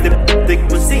 Rise the thick,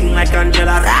 we sing like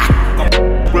Angela.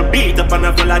 We beat up on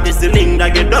a full of this thing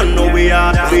that you don't know we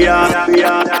are.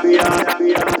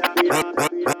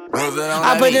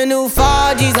 I put the new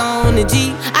 4Gs on the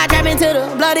G. I trap into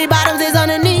the bloody bottoms is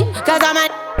underneath. Cause I'm a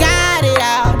got it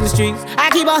out the streets. I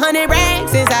keep 100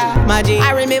 racks inside my G.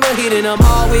 I remember hitting them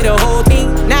all with the whole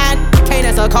team. Now can't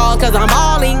answer calls cause I'm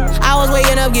balling. I was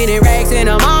waking up getting racks in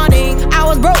the morning. I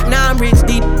was broke, now I'm rich,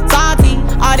 deep, salty.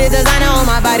 All this designer on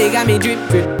my body got me drip.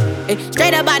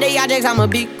 Straight up out the objects, I'm a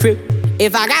big crip.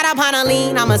 If I got up on a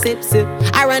lean, I'ma sip.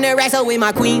 I run the racks up with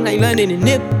my queen, like London and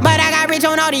Nip. But I got rich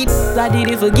on all these, I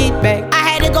didn't forget back. I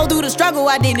had to go through the struggle,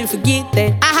 I didn't forget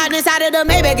that. I hopped inside of the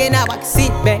Maybach and now I can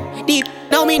sit back. Deep,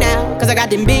 know me now, cause I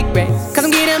got them big racks. Cause I'm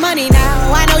getting money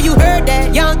now, I know you heard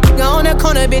that. Young nigga on the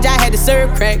corner, bitch, I had to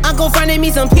serve crack. Uncle fronted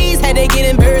me some peas, had to get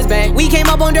them birds back. We came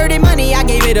up on dirty money, I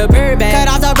gave it a bird back. Cut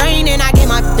off the brain and I gave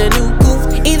my the new goof.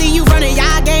 Either you running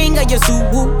y'all gang or you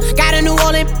Subaru. Got a new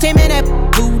Orleans, Tim and that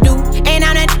voodoo. And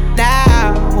I'm that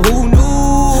now, who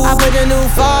knew? I put the new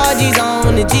 4Gs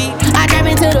on the G. I trap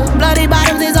into the bloody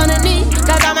bottoms is underneath.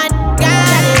 Cause I'm a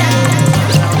got it.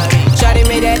 Shawty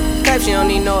made that clap, she don't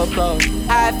need no applause.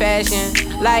 High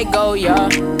fashion, like Goya,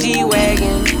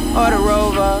 G-Wagon, or the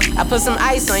Rover. I put some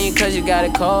ice on you cause you got a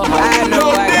cold. I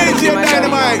know I gotta keep my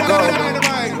Dynamite.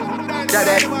 Drop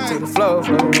that to the floor,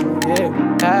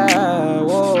 yeah.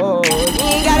 Whoa. You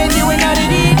ain't gotta do another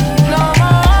D no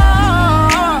more.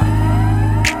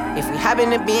 If we hop in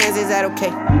the Benz, is that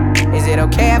okay? Is it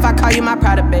okay if I call you my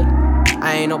pride, babe?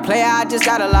 I ain't no player, I just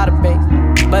got a lot of babe.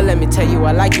 But let me tell you,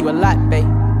 I like you a lot, babe.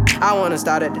 I wanna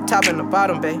start at the top and the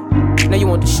bottom, babe. Now you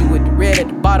want the shoe with the red at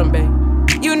the bottom, babe.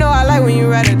 You know I like when you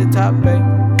right at the top, babe.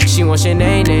 She wants your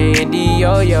name and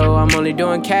D-Yo-Yo. I'm only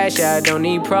doing cash, I don't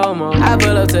need promo. I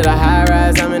pull up to the high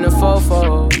rise, I'm in the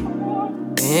fofo.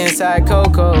 Inside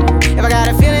Coco. If I got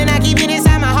a feeling, I keep it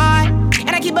inside my heart.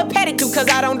 And I keep a pedicure, cause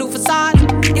I don't do facades.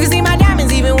 You can see my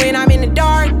diamonds even when I'm in the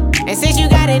dark. And since you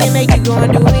got it, it make you go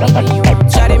and do anything you want.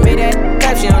 Shawty made that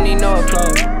type, she don't need no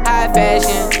clothes. High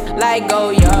fashion, like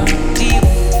Goya. Deep.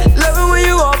 Love it when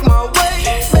you walk my way.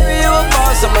 Baby, you a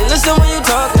boss, I'ma listen when you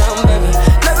talk now, baby.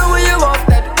 Love it when you walk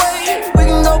that way. We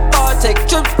can go far, take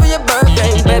trips for your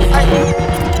birthday, baby.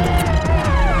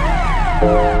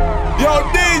 Yo,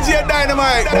 DJ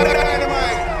Dynamite.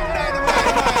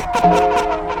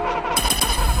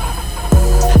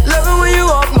 Love it when you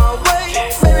walk my way.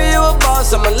 Baby, you a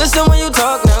boss, I'ma listen when you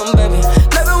talk now, baby.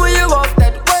 Love it when you walk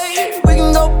that way. We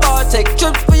can go far, take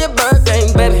trips for your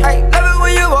birthday, baby. Love it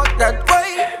when you walk that way.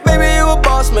 Baby, you a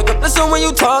boss, make up listen when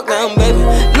you talk now, baby.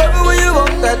 Love it when you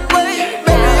walk that way.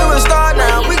 Baby, you a star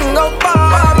now, we can go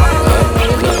far.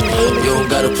 You don't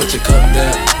gotta put your cup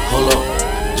down, hold on,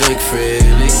 drink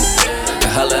freely.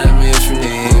 Holla at me if you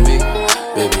need me.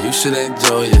 Baby, you should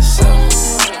enjoy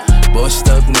yourself. Boy,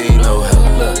 stuck need no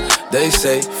help. Look, they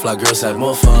say fly girls have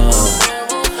more fun.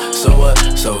 So what?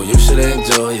 So you should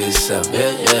enjoy yourself.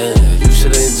 Yeah, yeah, you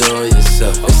should enjoy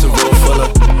yourself. It's a room full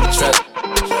of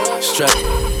strap.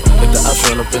 If the ops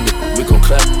run up in the, we gon'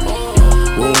 clap.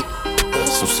 Boom,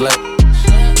 some slack.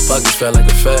 Pockets felt like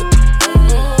a fat.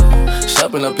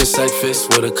 Shopping up in sack fist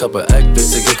with a couple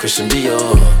actors to get Christian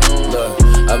Dior. Look,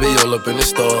 I be all up in the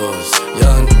stores.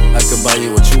 Young, I can buy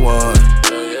you what you want.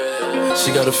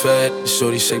 She got a fat,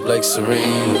 shorty shaped like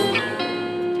Serena.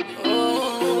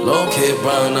 Long hair,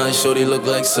 brown eyes, shorty look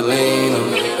like Selena.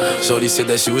 Shorty said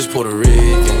that she was Puerto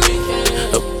Rican.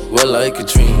 Well, like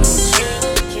Katrina.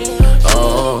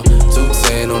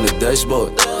 210 on the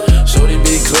dashboard. Shorty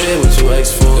be clear what you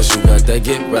ask for. Cause you got that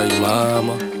get right,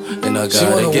 mama. And I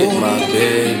gotta get my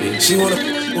baby. She wanna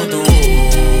with the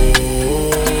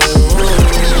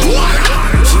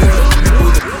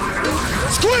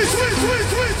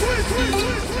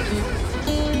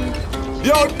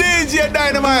Yo, DJ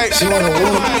Dynamite. She wanna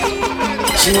walk.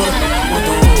 She wanna with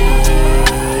the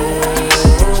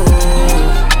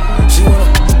She wanna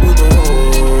with the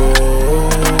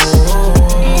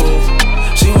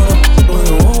She wanna with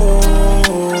the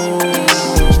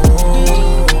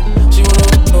She wanna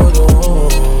with the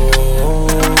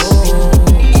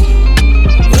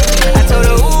I told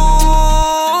her, ooh,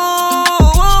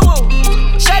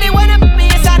 shawty wanna put me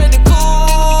inside of the cool.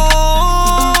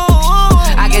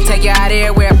 I can take you out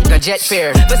everywhere, a jet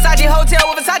fare. Versace hotel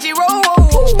with Versace roll.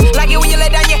 Like it when you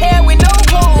let down your hair with no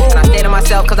clothes. And I stay to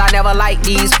myself cause I never like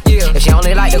these. If she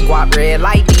only like the guap red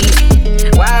like these.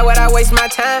 Why would I waste my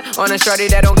time on a shorty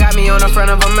that don't got me on the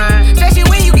front of a mind? Especially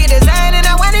when you get designed and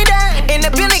I want it done. And the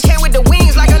Billy came with the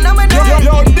wings like a number 9.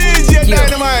 Yo, DJ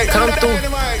Dynamite. Come through,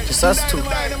 just us two.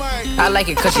 I like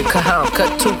it cause you cut how I'm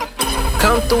cut too.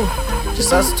 Come through,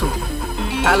 just us two.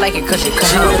 I like it cause you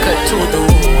cut how I'm cut too.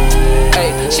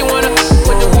 Hey, she wanna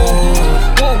with the woo.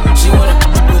 She wanna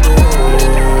with the woo.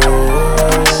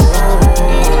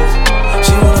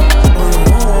 She wanna with the woo.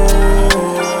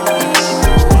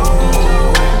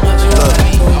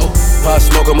 Pop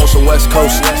smoke, I'm on some West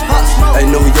Coast. Hey,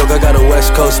 New York, I got a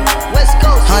West Coast.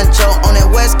 Honcho on that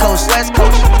West Coast.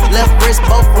 Left wrist,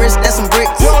 both wrists, that's some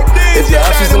bricks. If your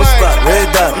options on the spot, red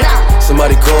dot.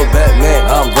 Somebody call Batman,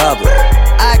 I'm Robert.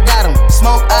 I got him,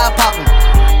 smoke, I pop him.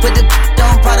 Put the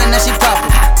on powder, now she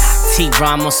poppin'.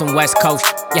 T-Rom on some West Coast.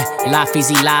 Yeah, Life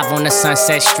Easy live on the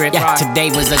Sunset Strip. Yeah,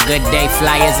 today was a good day,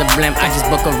 fly as a blimp. I just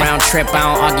book a round trip, I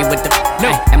don't argue with the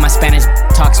no. And my Spanish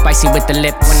talk spicy with the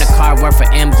lip. When the car work for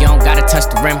M, you don't gotta touch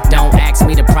the rim. Don't ask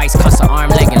me the price, cost an arm,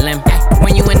 leg, and limb.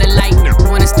 When you in the light,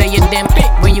 wanna stay in dim.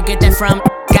 Where you get that from?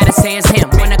 Gotta say it's him.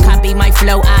 Wanna copy my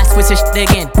flow, I switch the shit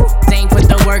again. They ain't put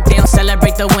the work, they don't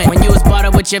celebrate the win. When you was bought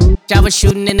up with your I was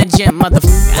shooting in the gym,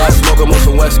 motherfucker. Pop smoke, I'm on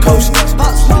some West Coast.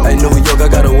 Hey, New York, I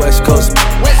got a West Coast.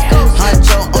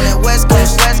 Honcho on that West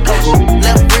Coast.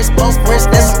 Left wrist, both wrists,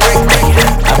 that's a break.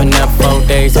 I've been up 4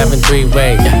 days, having 3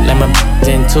 ways. Let my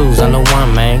in twos on the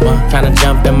one, man. Tryna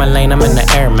jump in my lane, I'm in the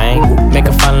air, man. Make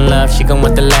her fall in love, she gon'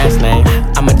 want the last name.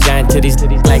 I'm a giant to these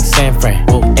like San Fran.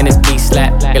 And this beat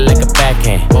slap like a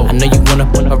backhand. I know you wanna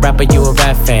a rapper, you a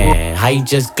rap fan. How you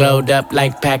just glowed up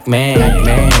like Pac-Man?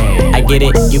 I get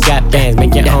it, you got bands.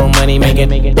 Make your own money, make it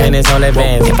business on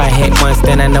advance. If I hit once,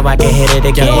 then I know I can hit it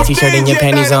again. T-shirt and your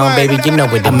panties on, baby, you know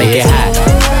what to make it hot.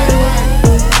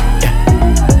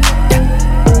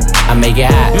 I make it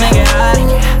hot. Make it hot.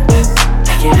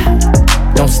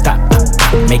 Don't stop.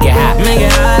 Make it hot. Make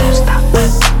it hot. Don't stop.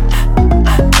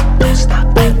 Don't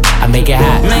stop. I make it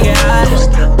hot.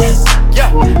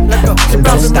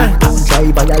 invest that.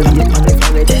 Try violate man if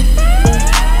you ready.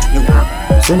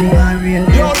 So me a rain.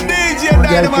 Yo, DJ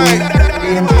Dynamite.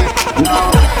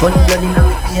 Funny blood in the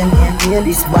vein.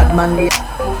 This bad man they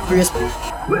praise.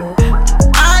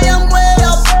 I am way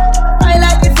up. I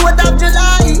like the 4th of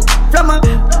July. From a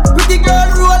pretty girl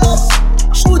roll up,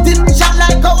 shooting me shot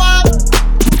like a wall.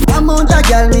 Amount of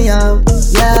girl me out,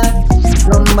 yeah.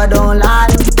 Number don't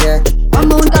lie, yeah.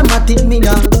 Amount of matic me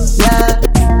out, yeah.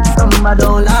 Number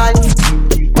don't lie.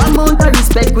 Amount of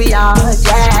respect we are,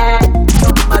 yeah.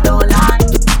 Number don't lie.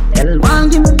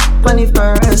 L1 give me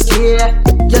 21st year,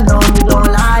 you know me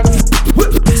don't lie.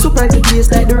 Surprise the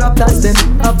place like the Raptors them.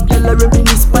 Up y'all a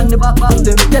reminisce on the back of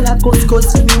them. Y'all a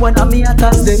cuss me when I me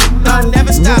attack them. I'll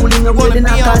never stop, rolling a road in a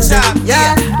car them.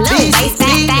 Yeah,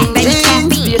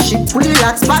 Spaceship fully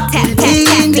relaxed back to the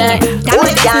team.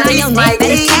 Old gang is my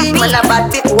team. When I bad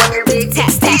people when we read.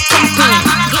 Tap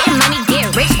getting money,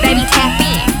 get rich, baby, tap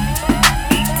in.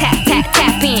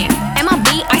 Tap in.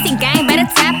 MLB, RC gang, better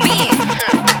tap in.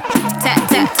 Tap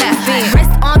in.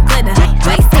 Wrist on glitter,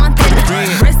 waist on thinner.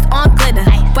 Wrist on glitter,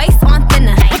 waist on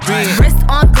thinner. Wrist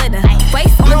on glitter,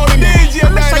 waist on thinner.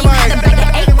 I'ma show you how to bag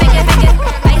it, 8 figure.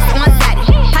 Face on zaddy,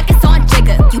 pockets on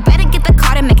jigger. You better get the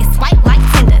card and make it swipe like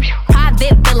Tinder.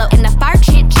 Private villa in the fire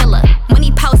shit chiller. When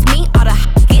he post me, all the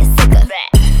get sicker.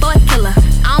 Boy killer,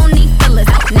 I don't need fillers.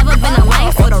 Never been a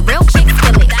lame, so the real chicks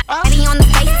feel it. Eddie on the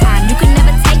FaceTime, you can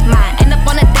never take mine. End up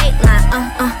on a dateline,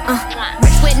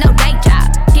 Rich with no day job,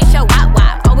 get your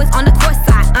wop, always on the course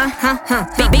side,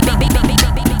 Beep.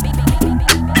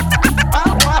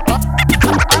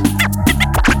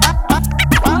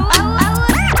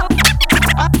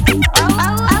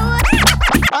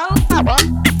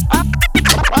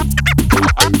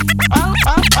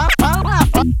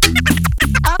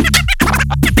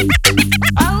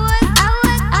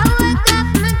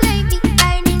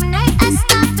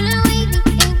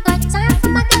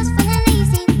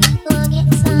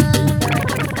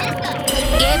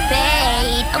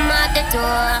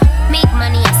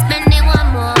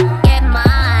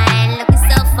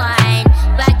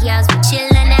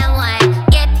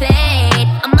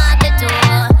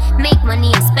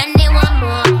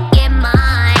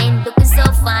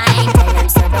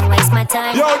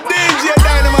 Yo, DJ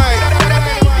Dynamite.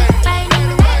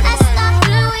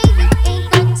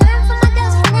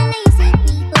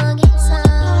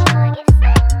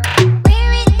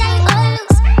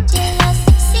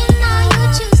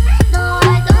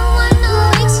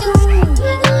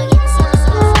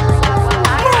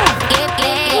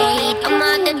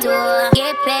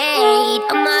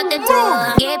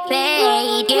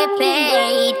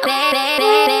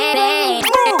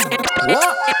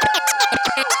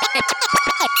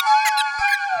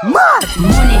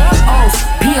 Money off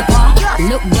paper.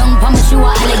 Look down, promise you a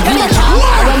alligator.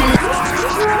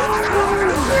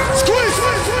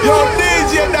 Yo,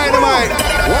 DJ Dynamite.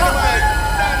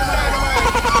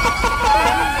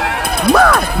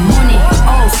 Money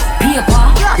off paper.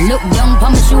 Look down,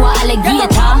 promise you a alligator.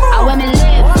 I wanna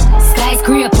live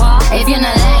skyscraper. If you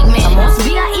not like me, I must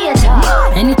be a hater.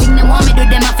 Anything they want me do,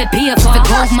 them have to pay for. If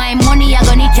it my money, I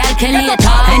gonna need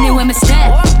calculator. Anyway, me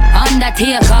step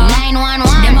undertaker 911.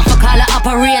 Them have to call a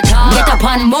operator. Get up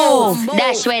and move.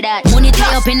 Dash way that money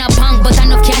tie up in a punk, but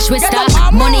enough cash with stock.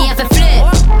 Money have to flip.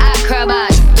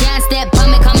 Acrobat. Can't step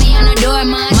on me, come me on the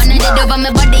doormat. Man, I did over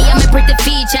my body and my pretty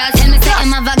features. Tell me say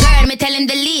I'm a girl, me tell him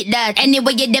delete that.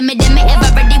 Anyway, you them me ever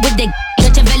ready with the.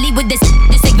 Touch your belly with this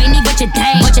like Vinny, what you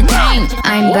think?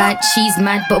 I'm bad, she's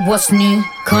mad, but what's new?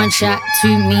 Contract to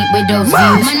meet with those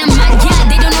views. Man, I'm mad, yeah,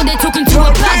 they don't know they're talking to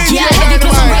a bad, yeah. Heavy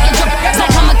close and break it up, it's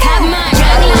like I'm a cab man.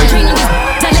 Yeah, I'm training this,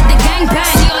 I let the gang bang.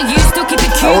 See on you, still keep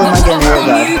it cute, but fuck on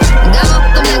you. Go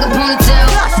up like a ponytail,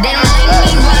 they don't like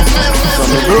me, but I still.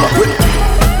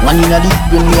 Man in a deep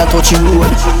when me a touch him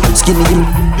road. Skinny him,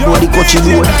 body coach him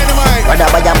road. Rather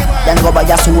buy a than go buy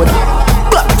a sword.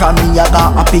 Black from me I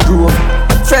got happy grove.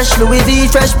 Fresh Louis V,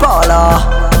 fresh Paula.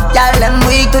 Y'all them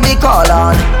weak to the call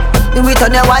on. Do it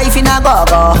on your wife in a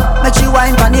go-go. Make she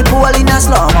wine pan the pool in a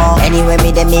slow-mo. Anyway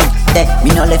me dem me,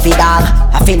 me no left it dog.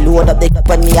 I feel load up the cup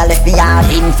when me a left me yard.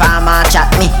 Informer chat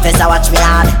me, first I watch me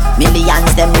hard.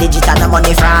 Millions them legit and a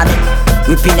money fraud.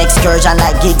 Whipping excursion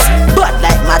like gigs, but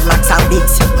like Mad Max and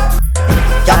Biggs.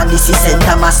 Y'all this is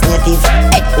Santa Mass native.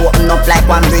 Head open up like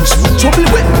one bridge. Trouble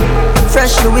with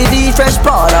fresh Louis V, fresh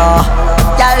Paula.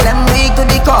 Y'all them weak to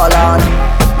the call on.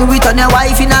 Do it on your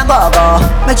wife in a go-go.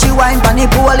 Make she wine pan the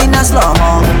pool in a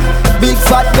slow-mo. Big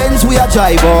fat Benz we a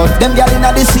drive out. Them gal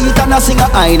inna the seat and a sing a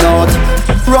high note.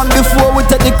 Run before we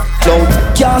take the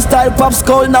out. Can't style pop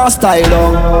skull, now style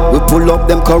on. We pull up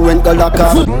them current go lock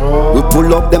up. We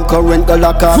pull up them current go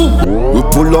lock up. We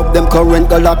pull up them current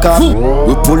go lock up.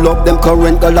 We pull up them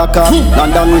current go lock up.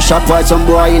 London we shot while some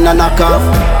boy in a knock off.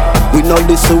 We no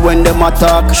listen when them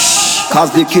attack.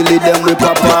 Cause they kill it, them we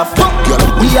pop off.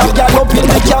 We have gal up in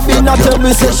the cabin and tell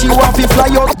me say she want to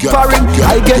fly out foreign.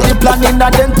 I get the planning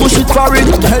and then push it foreign.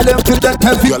 Tell them to the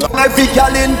heavy, every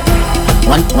gal in.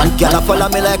 One gal a follow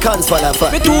me like hands for the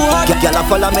fat. Gal a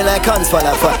follow me like hands for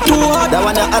the fat. That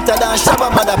one a hotter than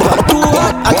Shabba motherfucker.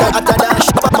 Hotter than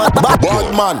Shabba motherfucker. Bad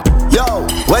man, yo,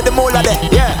 where the mole there?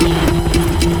 Yeah.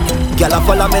 Gal a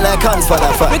follow me like hands for the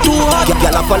fat.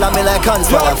 Gal a follow me like hands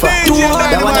for the fat.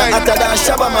 That one a hotter than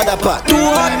Shabba motherfucker.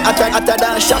 Hotter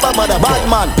than Shabba motherfucker. Bad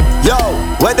man, yo,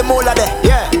 where the mole there?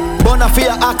 Yeah. Bona for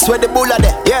your axe where the bull are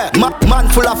there. Yeah, man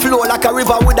full of flow like a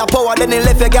river with a power. Then he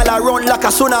left a gal a run like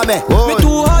a tsunami. Me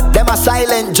too hot. Them a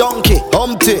silent junkie,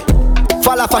 humpty.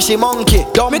 Falla fashy monkey,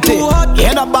 dumpty.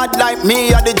 Ain't a bad like me,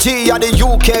 or the G, or the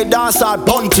UK dancer,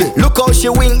 bunty. Look how she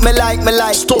wink me like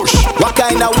stush. What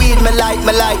kind of weed me like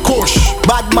kush.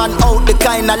 Bad man out the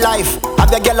kind of life.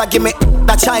 Have your gal a give me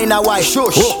a China wife.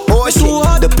 Shush. Oh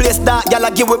shit, the place that gal a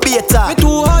give we beta. Me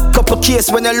too hot. Couple case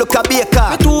when you look a baker.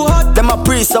 Me too hot. Them a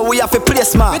priest so we have a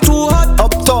place man. Me too hot.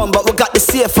 Uptown but we got the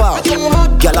safe out.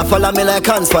 Gal a follow me like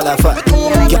hands for the fat.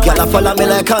 Gal a follow me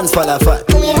like hands for the fat.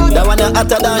 That one a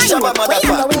hotter than Shabba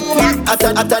motherfucker.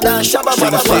 Hotter than Shabba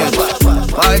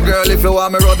motherfucker. My girl, if you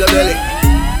want me rub your belly,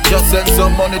 just send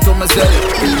some money to my celly.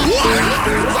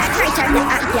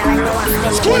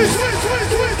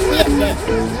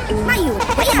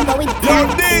 Yo,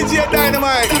 DJ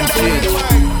Dynamite.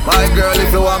 My girl,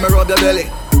 if you want me rub your belly,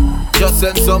 just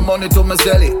send some money to my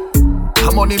celly.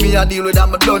 How money me a deal with,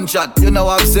 I'm a done chat. You know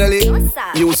I'm selling.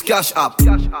 Use cash app.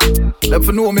 Let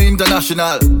you know me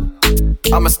international.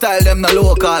 I'm a style them the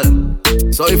local.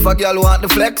 So if a girl want the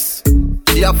flex,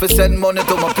 she have to send money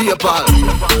to my PayPal.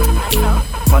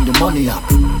 Pan the money up.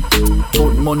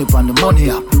 Put money pan the money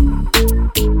up.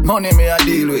 Money me I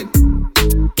deal with.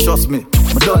 Trust me,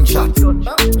 my done chat.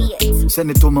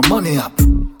 Send it to my money up.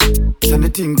 Send the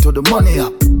thing to the money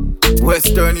up.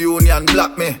 Western Union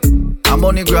block me. A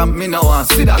MoneyGram me no want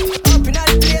see that.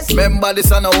 Remember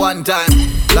this on a one time.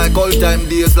 Like old time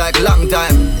days, like long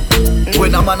time.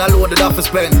 When a man alone did have to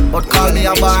spend. But call me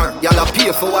a bar, y'all a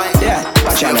pay for wine. Yeah,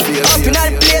 up in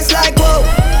that place like whoa.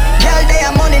 Y'all they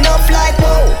have money enough like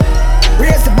whoa.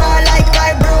 Raise the bar like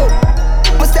I bro.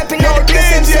 I'm stepping out the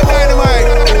place and say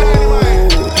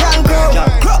young girl,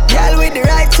 y'all with the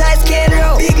right size skin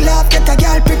roll. Big love get a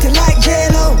girl pretty like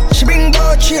J-Lo. She bring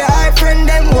both your high friend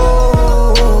them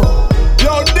whoa.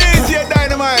 Yo, DJ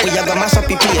Dynamite. We a go mash up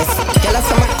the place. Girl a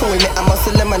summer cold, me a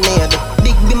muscle lemonade.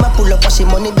 Big beam a pull up, wash the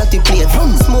money dirty plate.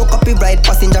 Smoke up the ride,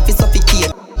 passenger fi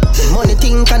suffocate. Money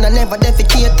think and I never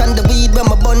defecate. And the weed when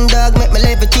my bun dog make me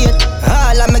levitate.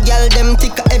 All of my gal them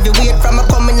thick every weight. From a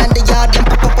coming on the yard, them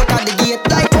pop up out of the gate.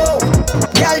 Like whoa,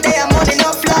 gal they have money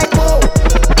enough like whoa.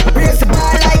 Raise the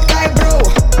bar like I bro.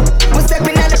 We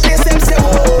stepping out the place, them say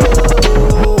whoa.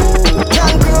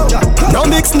 Young girl, no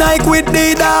mix Nike with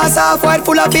Adidas, half white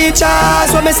full of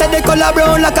features. When me say the color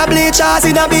brown like a bleachers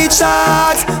in a beach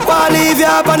shorts. Wanna leave you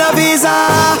up on a visa.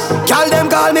 Call them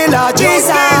call me Lord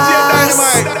Jesus.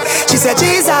 She said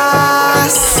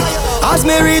Jesus. As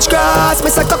me reach grass, me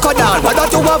say coco down. What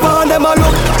got to have on them a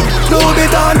look. Blue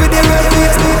bit on with the red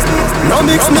bit. No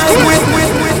mix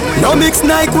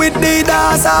Nike with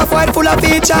Adidas, half white full of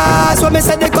features. When me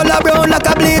say the color brown like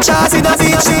a bleachers in a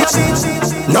beach.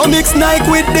 No mix Nike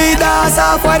with Adidas,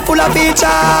 half white full of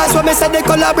features. When me say the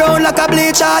color brown like a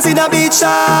bleachers in a beach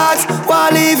shorts.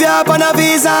 Wanna leave you up on a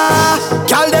visa.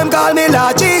 Call them call me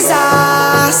Lord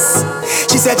Jesus.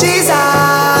 She said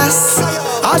Jesus.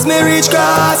 As me reach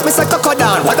grass, me say coco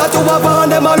down. What got to have on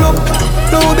them a look.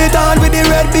 Blue bit on with the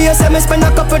red base. And me spend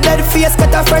a couple dead face.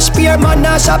 Get a fresh pair, man,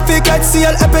 a shop fi get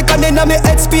seal. Epic and inna me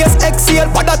head space, exhale.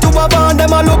 What got to have on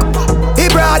them a look. He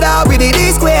brother with the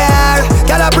D-square.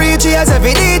 Girl a preach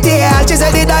every detail. She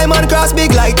said the diamond cross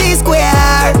big like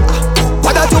D-square.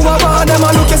 What that you have on them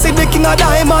a look, you see the king of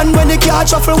diamond. When the car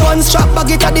shuffle one strap, bag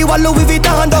it at the wall, Louis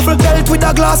Vuitton duffel belt with a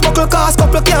glass buckle cast.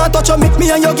 Couple can't touch you, make me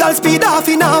and your girl speed off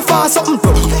in a fast something.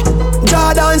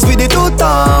 Jordans with the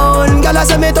two-tone. Girl I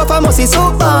say me tough, I must see so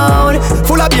bound.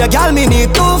 Full of beer, girl me need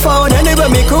 2 pound. Anywhere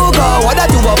me crew go, what that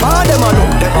you have on them a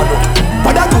look, them a look.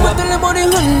 What that you have? Tell them about the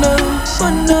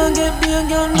Honda, get me a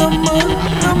girl number.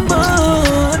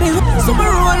 Some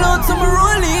roll out, some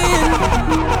roll in.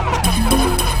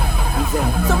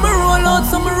 Some roll out,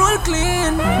 some roll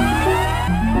clean.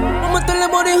 I'ma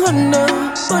about the Honda.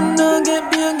 Honda get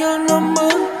me a girl number.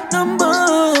 The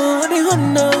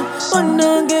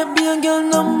Honda get me a girl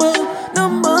number.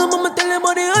 Mama tell you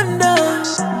about the Honda.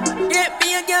 Get me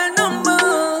a girl number.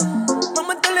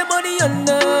 Mama tell you about the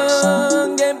Honda.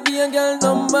 Get me a girl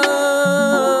number.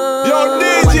 Yo,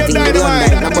 DJ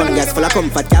Dynamite. The bun gas full of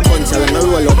comfort, can't punch her when I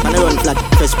roll up and I run flat.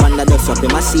 Fresh panda dust up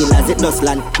in my seal as it does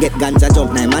land. Get ganja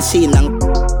jump now machine and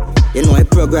you know a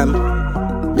program.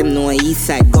 Them know a east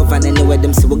side govern anywhere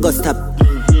them see we go stop.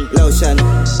 Lotion.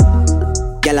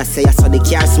 Girl I say I saw the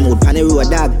car smooth on the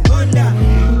road dog.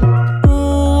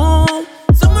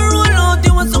 Some roll out,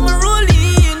 you want some roll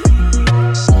in.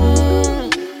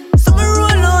 Some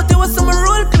roll out, you want some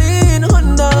roll clean.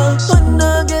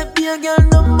 Honda, get me a girl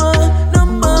number. The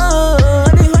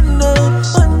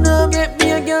Honda, get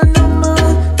me a girl number.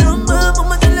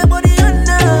 Mama tell you about the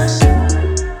Honda.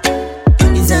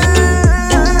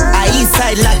 I east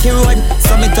side like you road,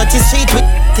 so me touch the street with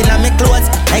till I make clothes.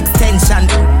 Extension,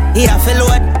 here for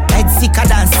load. Head sicker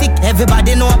than sick,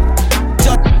 everybody know.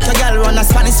 Just a girl run a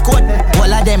Spanish code.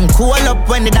 All of them cool up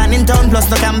when they done in town. Plus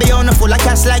no can be on full of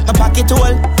cash like my pocket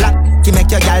hole. Black, to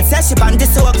make your girl say she pan the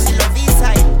soap. She love east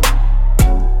side.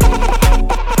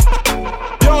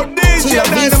 Yo, DJ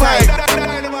Dynamite.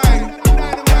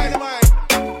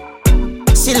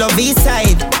 She love east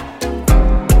side.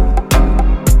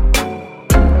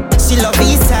 She love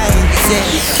east side. Say,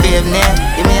 babe,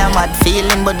 give me a mad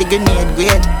feeling, but the grenade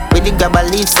great. With the grab a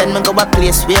leaf, send me go a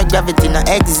place where gravity no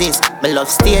exist. Me love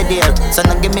stay there, so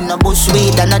no give me no bush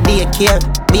weed and no daycare.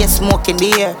 Be a smoke in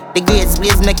the air, the grades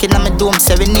blaze making on my dome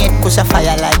serenade. Push a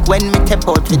fire like when me tap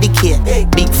out with the care.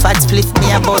 Big fat split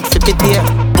me about to prepare.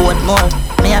 Boat more,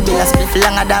 me a bill a split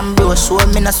longer than bro. Show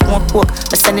me no smoke pork,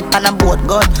 me send it on a boat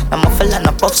gun. I'm a fella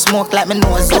no puff smoke like me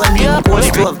nose zone. Me cold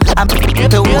stove, I'm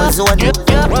the whole zone.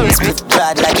 Split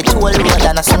broad like a toll road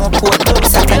and a snow port.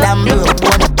 Satter than bro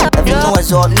bone. Every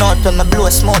nose out north when me blow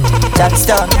smoke.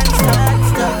 Jackstown.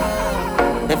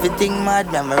 Everything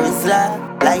mad, memories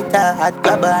lighter, hot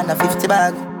grabber and a 50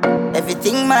 bag.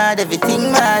 Everything mad,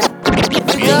 everything mad.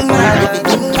 Everything mad,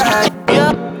 everything mad.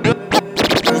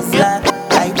 Memories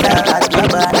lighter, hot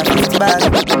grabber and a 50 bag.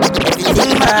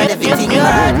 Everything mad, everything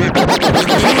mad.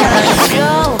 Everything mad.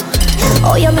 Yo,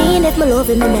 oh you mean if my love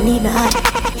him and I need no heart.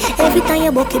 Every time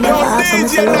you book him, you walk from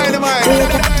us alone.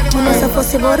 When I'm so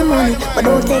fussy about the money, but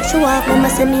don't take you off. When I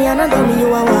send me on a dummy, you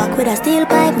a walk with a steel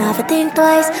pipe. Never think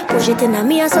twice, push it in a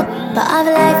me or so. But have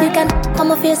a life, you can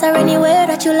come a face or anywhere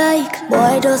that you like.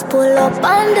 Boy, just pull up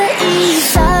on the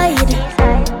east side.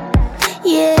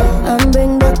 Yeah, and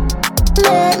bring the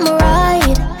let me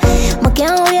ride. I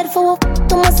can't wait for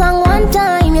to my song one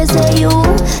time. You say you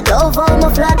love how my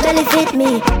flat belly fit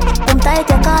me. Come tight,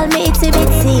 you call me itsy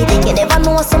bitsy. You never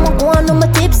know someone go on my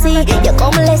tipsy. You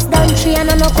come less than 3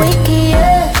 and I'm no quickie,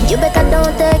 yeah. You better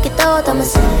don't take it out of my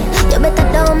side. You better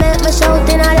don't make me shout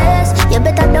in a race. You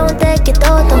better don't take it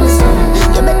out of my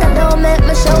side. You better don't make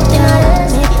me shout in a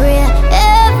race. Me pray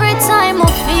every time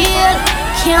I feel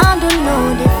can't do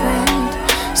no different.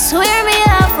 Swear me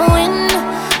half a win.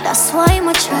 That's why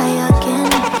I'ma try again.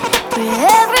 Pray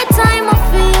every time I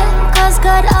feel, cause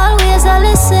God always a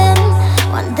listen.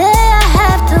 One day I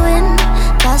have to win.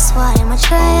 That's why I'ma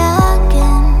try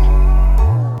again.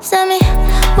 Send me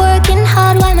working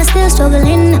hard while I'm still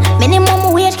struggling.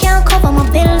 Minimum wage can't cover my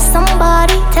bills.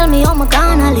 Somebody tell me how I'm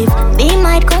gonna live. They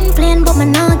might complain but me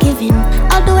not giving.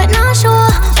 I'll do it now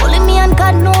sure. Only me and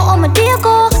God know how my day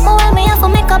go. But while me have to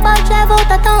make a bad drive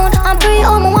out of town, I'm free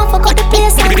all my want for cut the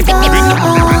place and go.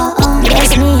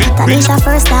 Yes me, Tanisha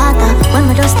first starter. When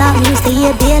me just start me used to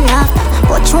hear they laughter.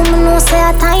 But you me know say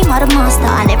a time are the master.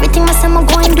 And everything I say me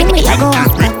going do me I go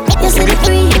after. You see the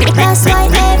free, that's why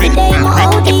every day my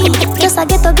OD. Just I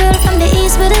get a girl from the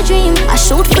east with a dream. I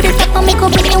shoot for the top and make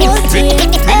up with the whole team.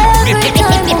 Every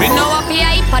time me know up here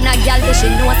hype and a girl that she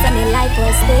knows that me life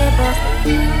was stable.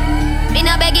 Me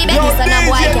no beggy so no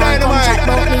boy can't come chat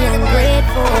about me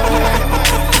ungrateful.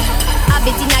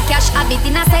 Habit in a cash, habit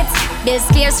in a set. Bills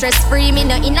clear, stress free, me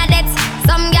no in a debt.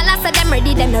 Some gyal say them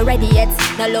ready, them no ready yet.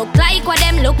 No look like what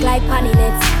them look like panny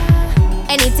nets.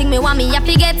 Anything me want me have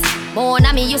to get. More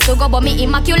than me used to go but me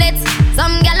immaculate.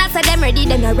 Some gyal say them ready,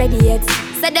 them no ready yet.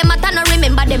 Say them at no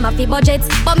remember them a fi budget.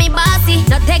 But me bossy,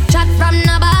 no take chat from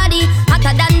nobody.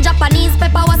 Hotter than Japanese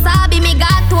pepper wasabi. Me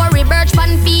got to a rebirch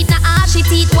fan feet. Na ashy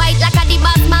teeth white like a the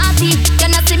basmati. You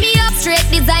no see me up straight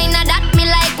designer that me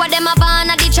like. What them a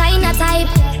van a the China type.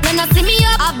 You no see me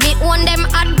up, have me own them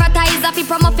advertise. If you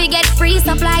promo fi get free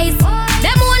supplies.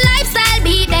 Them own lifestyle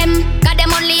beat them. Cause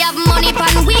them only have money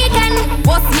pan weekend.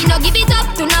 Boss me no give it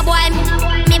up to no boy.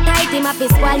 Me tight him up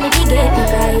his while me fi get the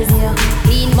prize.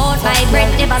 Clean about my bread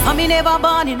never. I me never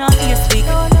born in a east week.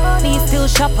 Me still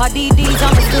shop a DDs,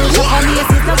 I'm still shop a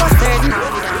Macy's, never certain.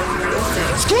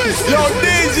 Yo,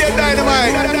 DJ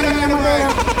Dynamite.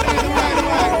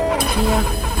 Yeah,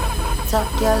 top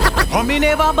girl. I me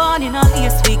never born in a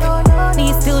east week.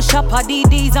 Me still shop a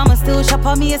DDs, I'm still shop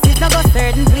a Macy's, never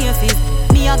certain places.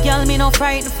 Me a girl, me no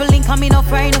frightened for link, and me no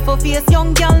frightened for face.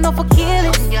 Young girl, no for kill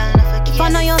it. If I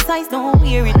know your size, don't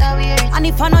wear it. And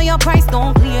if I know your price,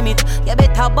 don't claim it. You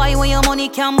better buy when your money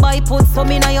can buy. Put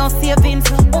some in your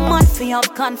savings. Woman, feel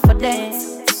have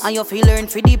confidence. And you feel learn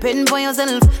to depend for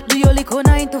yourself. Do your liquor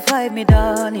 9 to 5, me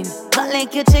darling. Got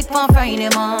like you check for Friday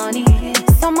morning.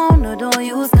 Somehow no don't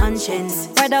use conscience.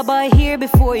 Rather buy here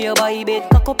before you buy bed.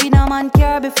 Cock up in a man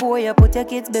car before you put your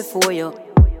kids before you.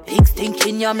 Big stink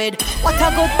in your mid. What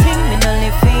a good thing, me no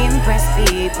live to impress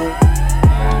people.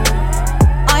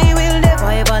 I will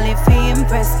never ever live to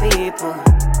impress people.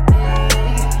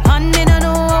 And me no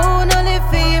know how no live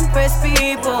to impress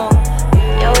people.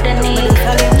 Yo, the need.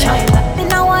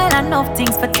 Been a while, enough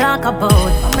things for talk about.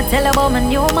 I'ma tell about my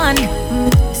new man.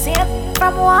 See it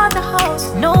from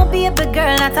Waterhouse. No baby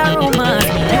girl, not a romance.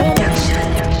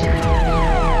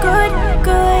 Good,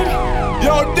 good.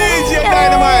 Yo, DJ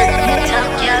Dynamite.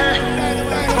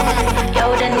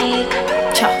 Yo, the need.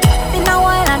 Been a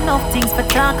while, enough things for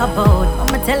talk about.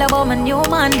 I'ma tell about my new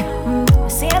man.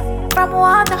 See it from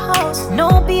Waterhouse.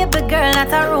 No baby girl,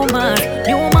 not a romance.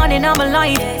 New man in my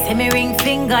life. See me ring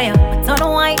finger, yeah, I don't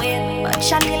know why. But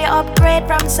Chanel upgrade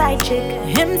from side chick.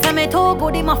 Him say me too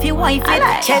good, him off your wife.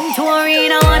 Like Chen to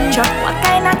arena one truck. What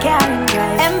kind of car him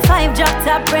drive? M5 drop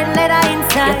top, red leather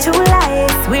inside. You're too light.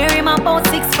 Swear him about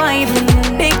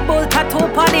 6'5". Big bull tattoo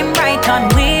on him right on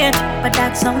weight. But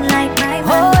that sound like my man.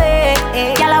 Oh, hey,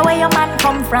 hey. Yalla, where your man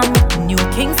come from? New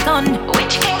Kingston.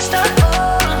 Which Kingston?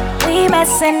 We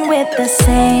messin' with the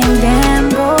same damn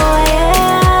boy,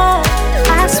 yeah.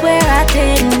 I swear I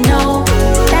didn't know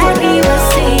that he was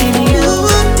seeing you.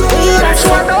 We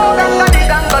messin'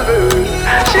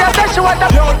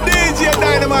 Yo, DJ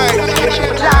Dynamite. She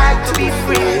would like to be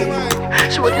free.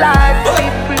 She would like to be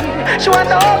free. She want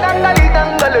no gangali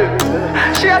gangalu.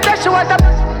 She said she want a.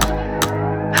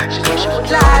 She said she would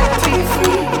like to be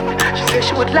free. She said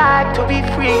she would like to be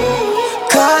free.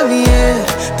 Call me, yeah.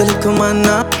 The little man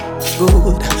not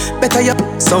good. Better you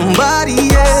somebody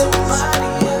else.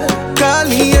 Call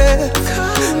me, yeah.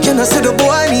 Can I say the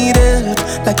boy need help?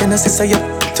 Like can I say you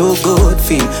too good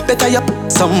feel? Better you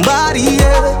somebody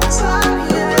else.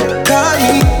 Call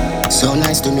me. So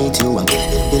nice to meet you, I'm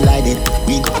delighted.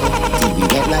 We go till we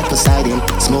wet like Poseidon.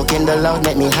 Smoking the loud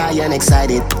make me high and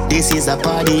excited. This is a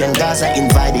party and guys are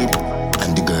invited.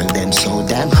 And the girl them so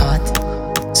damn hot.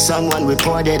 Someone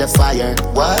reported a fire.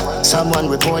 What? Someone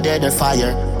reported a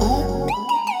fire.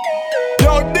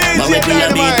 Yo, DJ but we play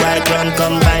a beat Dynamite. right run,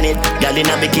 combine it. Girl in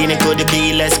a bikini could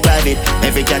be less private.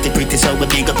 Every cat is pretty so we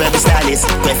big up every stylist.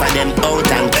 Pray for them out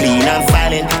and clean and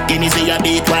filing. Guineas we a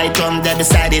beat right drum, they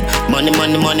decided. Money,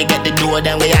 money, money, get the door,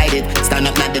 then we hide it. Stand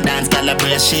up at the dance, girl a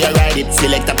brace, she a ride it.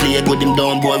 Select a play good, him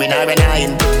down, boring or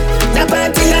benign. The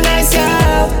party a nice,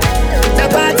 yeah. The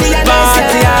party a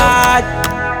nice, yeah.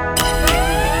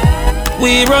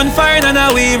 We run fire and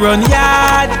now we run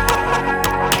yard.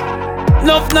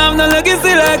 Nuff nav no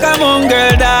legacy like a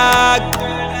mongrel dog.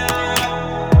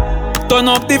 Turn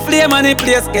up the flame and the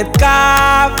place get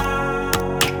carved.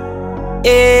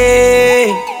 Hey.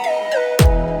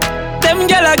 Them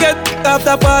gyal a get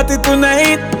after party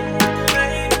tonight.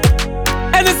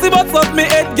 Anything but fuck me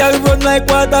head, gyal run like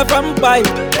water from pipe.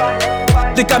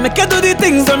 They can make you do the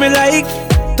things that me like.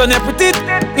 Turn your pretty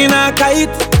in a kite.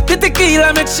 The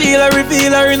tequila make Sheila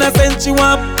reveal her innocence. She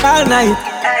want all night.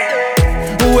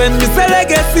 When me say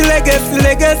legacy, legacy,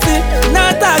 legacy,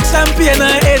 not talk champagne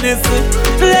or Hennessy.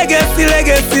 Legacy,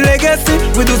 legacy, legacy,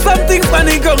 we do something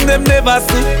funny come them never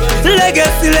see.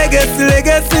 Legacy, legacy,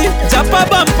 legacy, jump a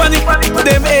bump on it,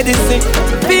 them Edison.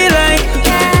 Feel like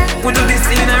we do this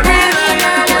in a real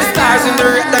life. Stars in the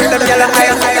red, them yellow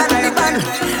higher.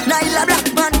 Nyla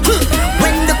Blackman.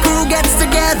 When the crew gets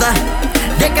together,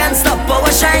 they can't stop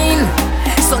our shine.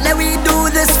 So let we do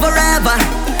this forever.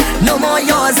 No more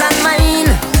yours and mine.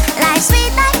 Like sweet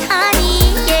like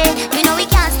honey, yeah. You know we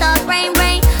can't stop rain,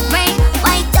 rain, rain.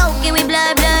 White token, we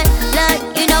blood, blood, blood.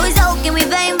 You know it's okay, we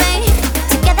bang, bang.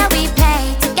 Together we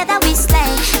play, together we slay.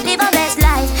 Live our best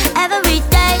life every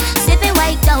day. Sipping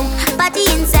white dope, body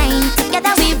insane.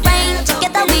 Together we rain,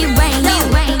 together we rain, we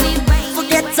rain, we rain.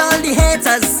 Forget all the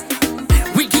haters.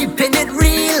 We keeping it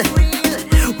real.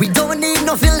 We don't need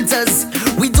no filters.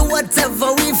 We do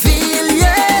whatever we feel,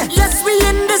 yeah. Yes, we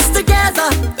in this together.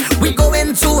 We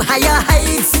going to higher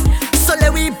heights. So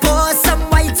let we pour some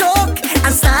white oak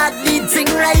and start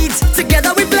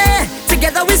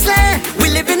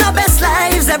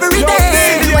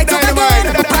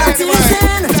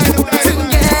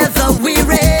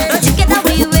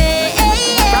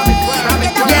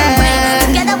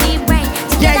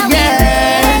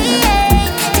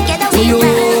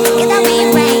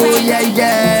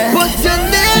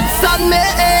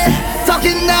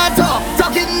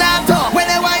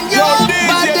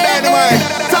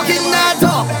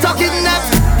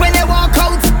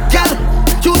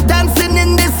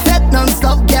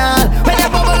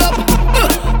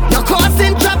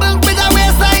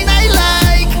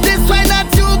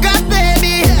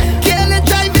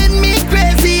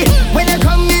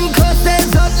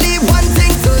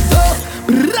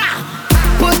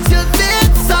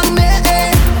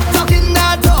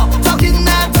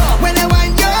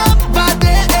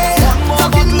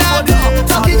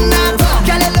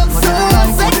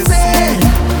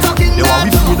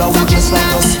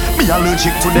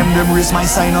allergic to them raise my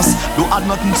sinus. Don't add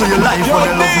nothing to your life, but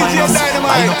they love minus.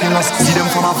 I no kill us, see them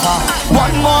from afar.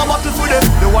 One more bottle for them,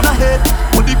 they wanna hate.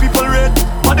 What the people rate,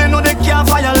 but they know they can't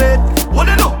violate. What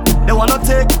they know, they wanna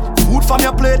take food from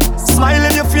your plate. Smile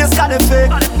in your face, got it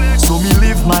fake. So me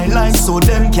live my life so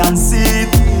them can see it.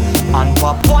 And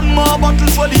pop one more bottle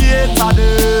for the hater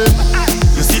them.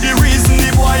 You see the reason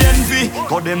the boy envy,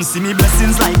 cause them see me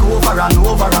blessings like over and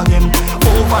over again.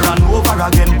 Over and over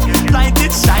again. Light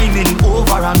it shining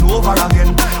over and over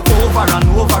again. Over and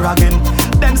over again.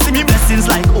 Them see me blessings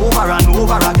like over and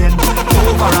over again.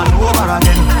 Over and over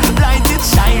again. Light it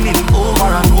shining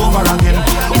over and over again.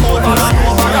 Over and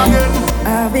over again.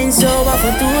 I've been sober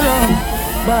for too long,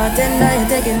 bartender, you're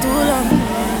taking too long.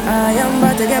 I am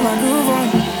about to get my groove on.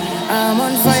 I'm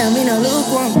on fire, me no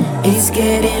lukewarm. It's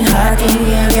getting hot in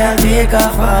here, girl, take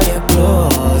off all your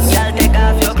clothes. Girl, take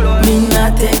off your clothes. Me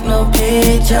not take no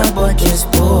picture, but just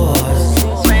pose.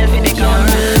 Smile for the camera.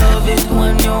 Love it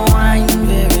when you whine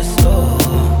very slow.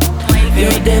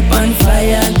 You're deep on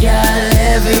fire, girl,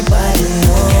 everybody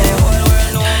know.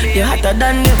 You're hotter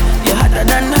than them, you're hotter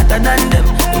than them.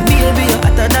 Baby, you're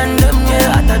hotter than them,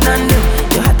 you're hotter than them.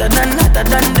 You're hotter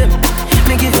than them.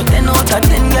 Me give you 10 out of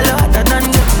 10, girl, you're hotter than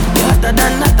them.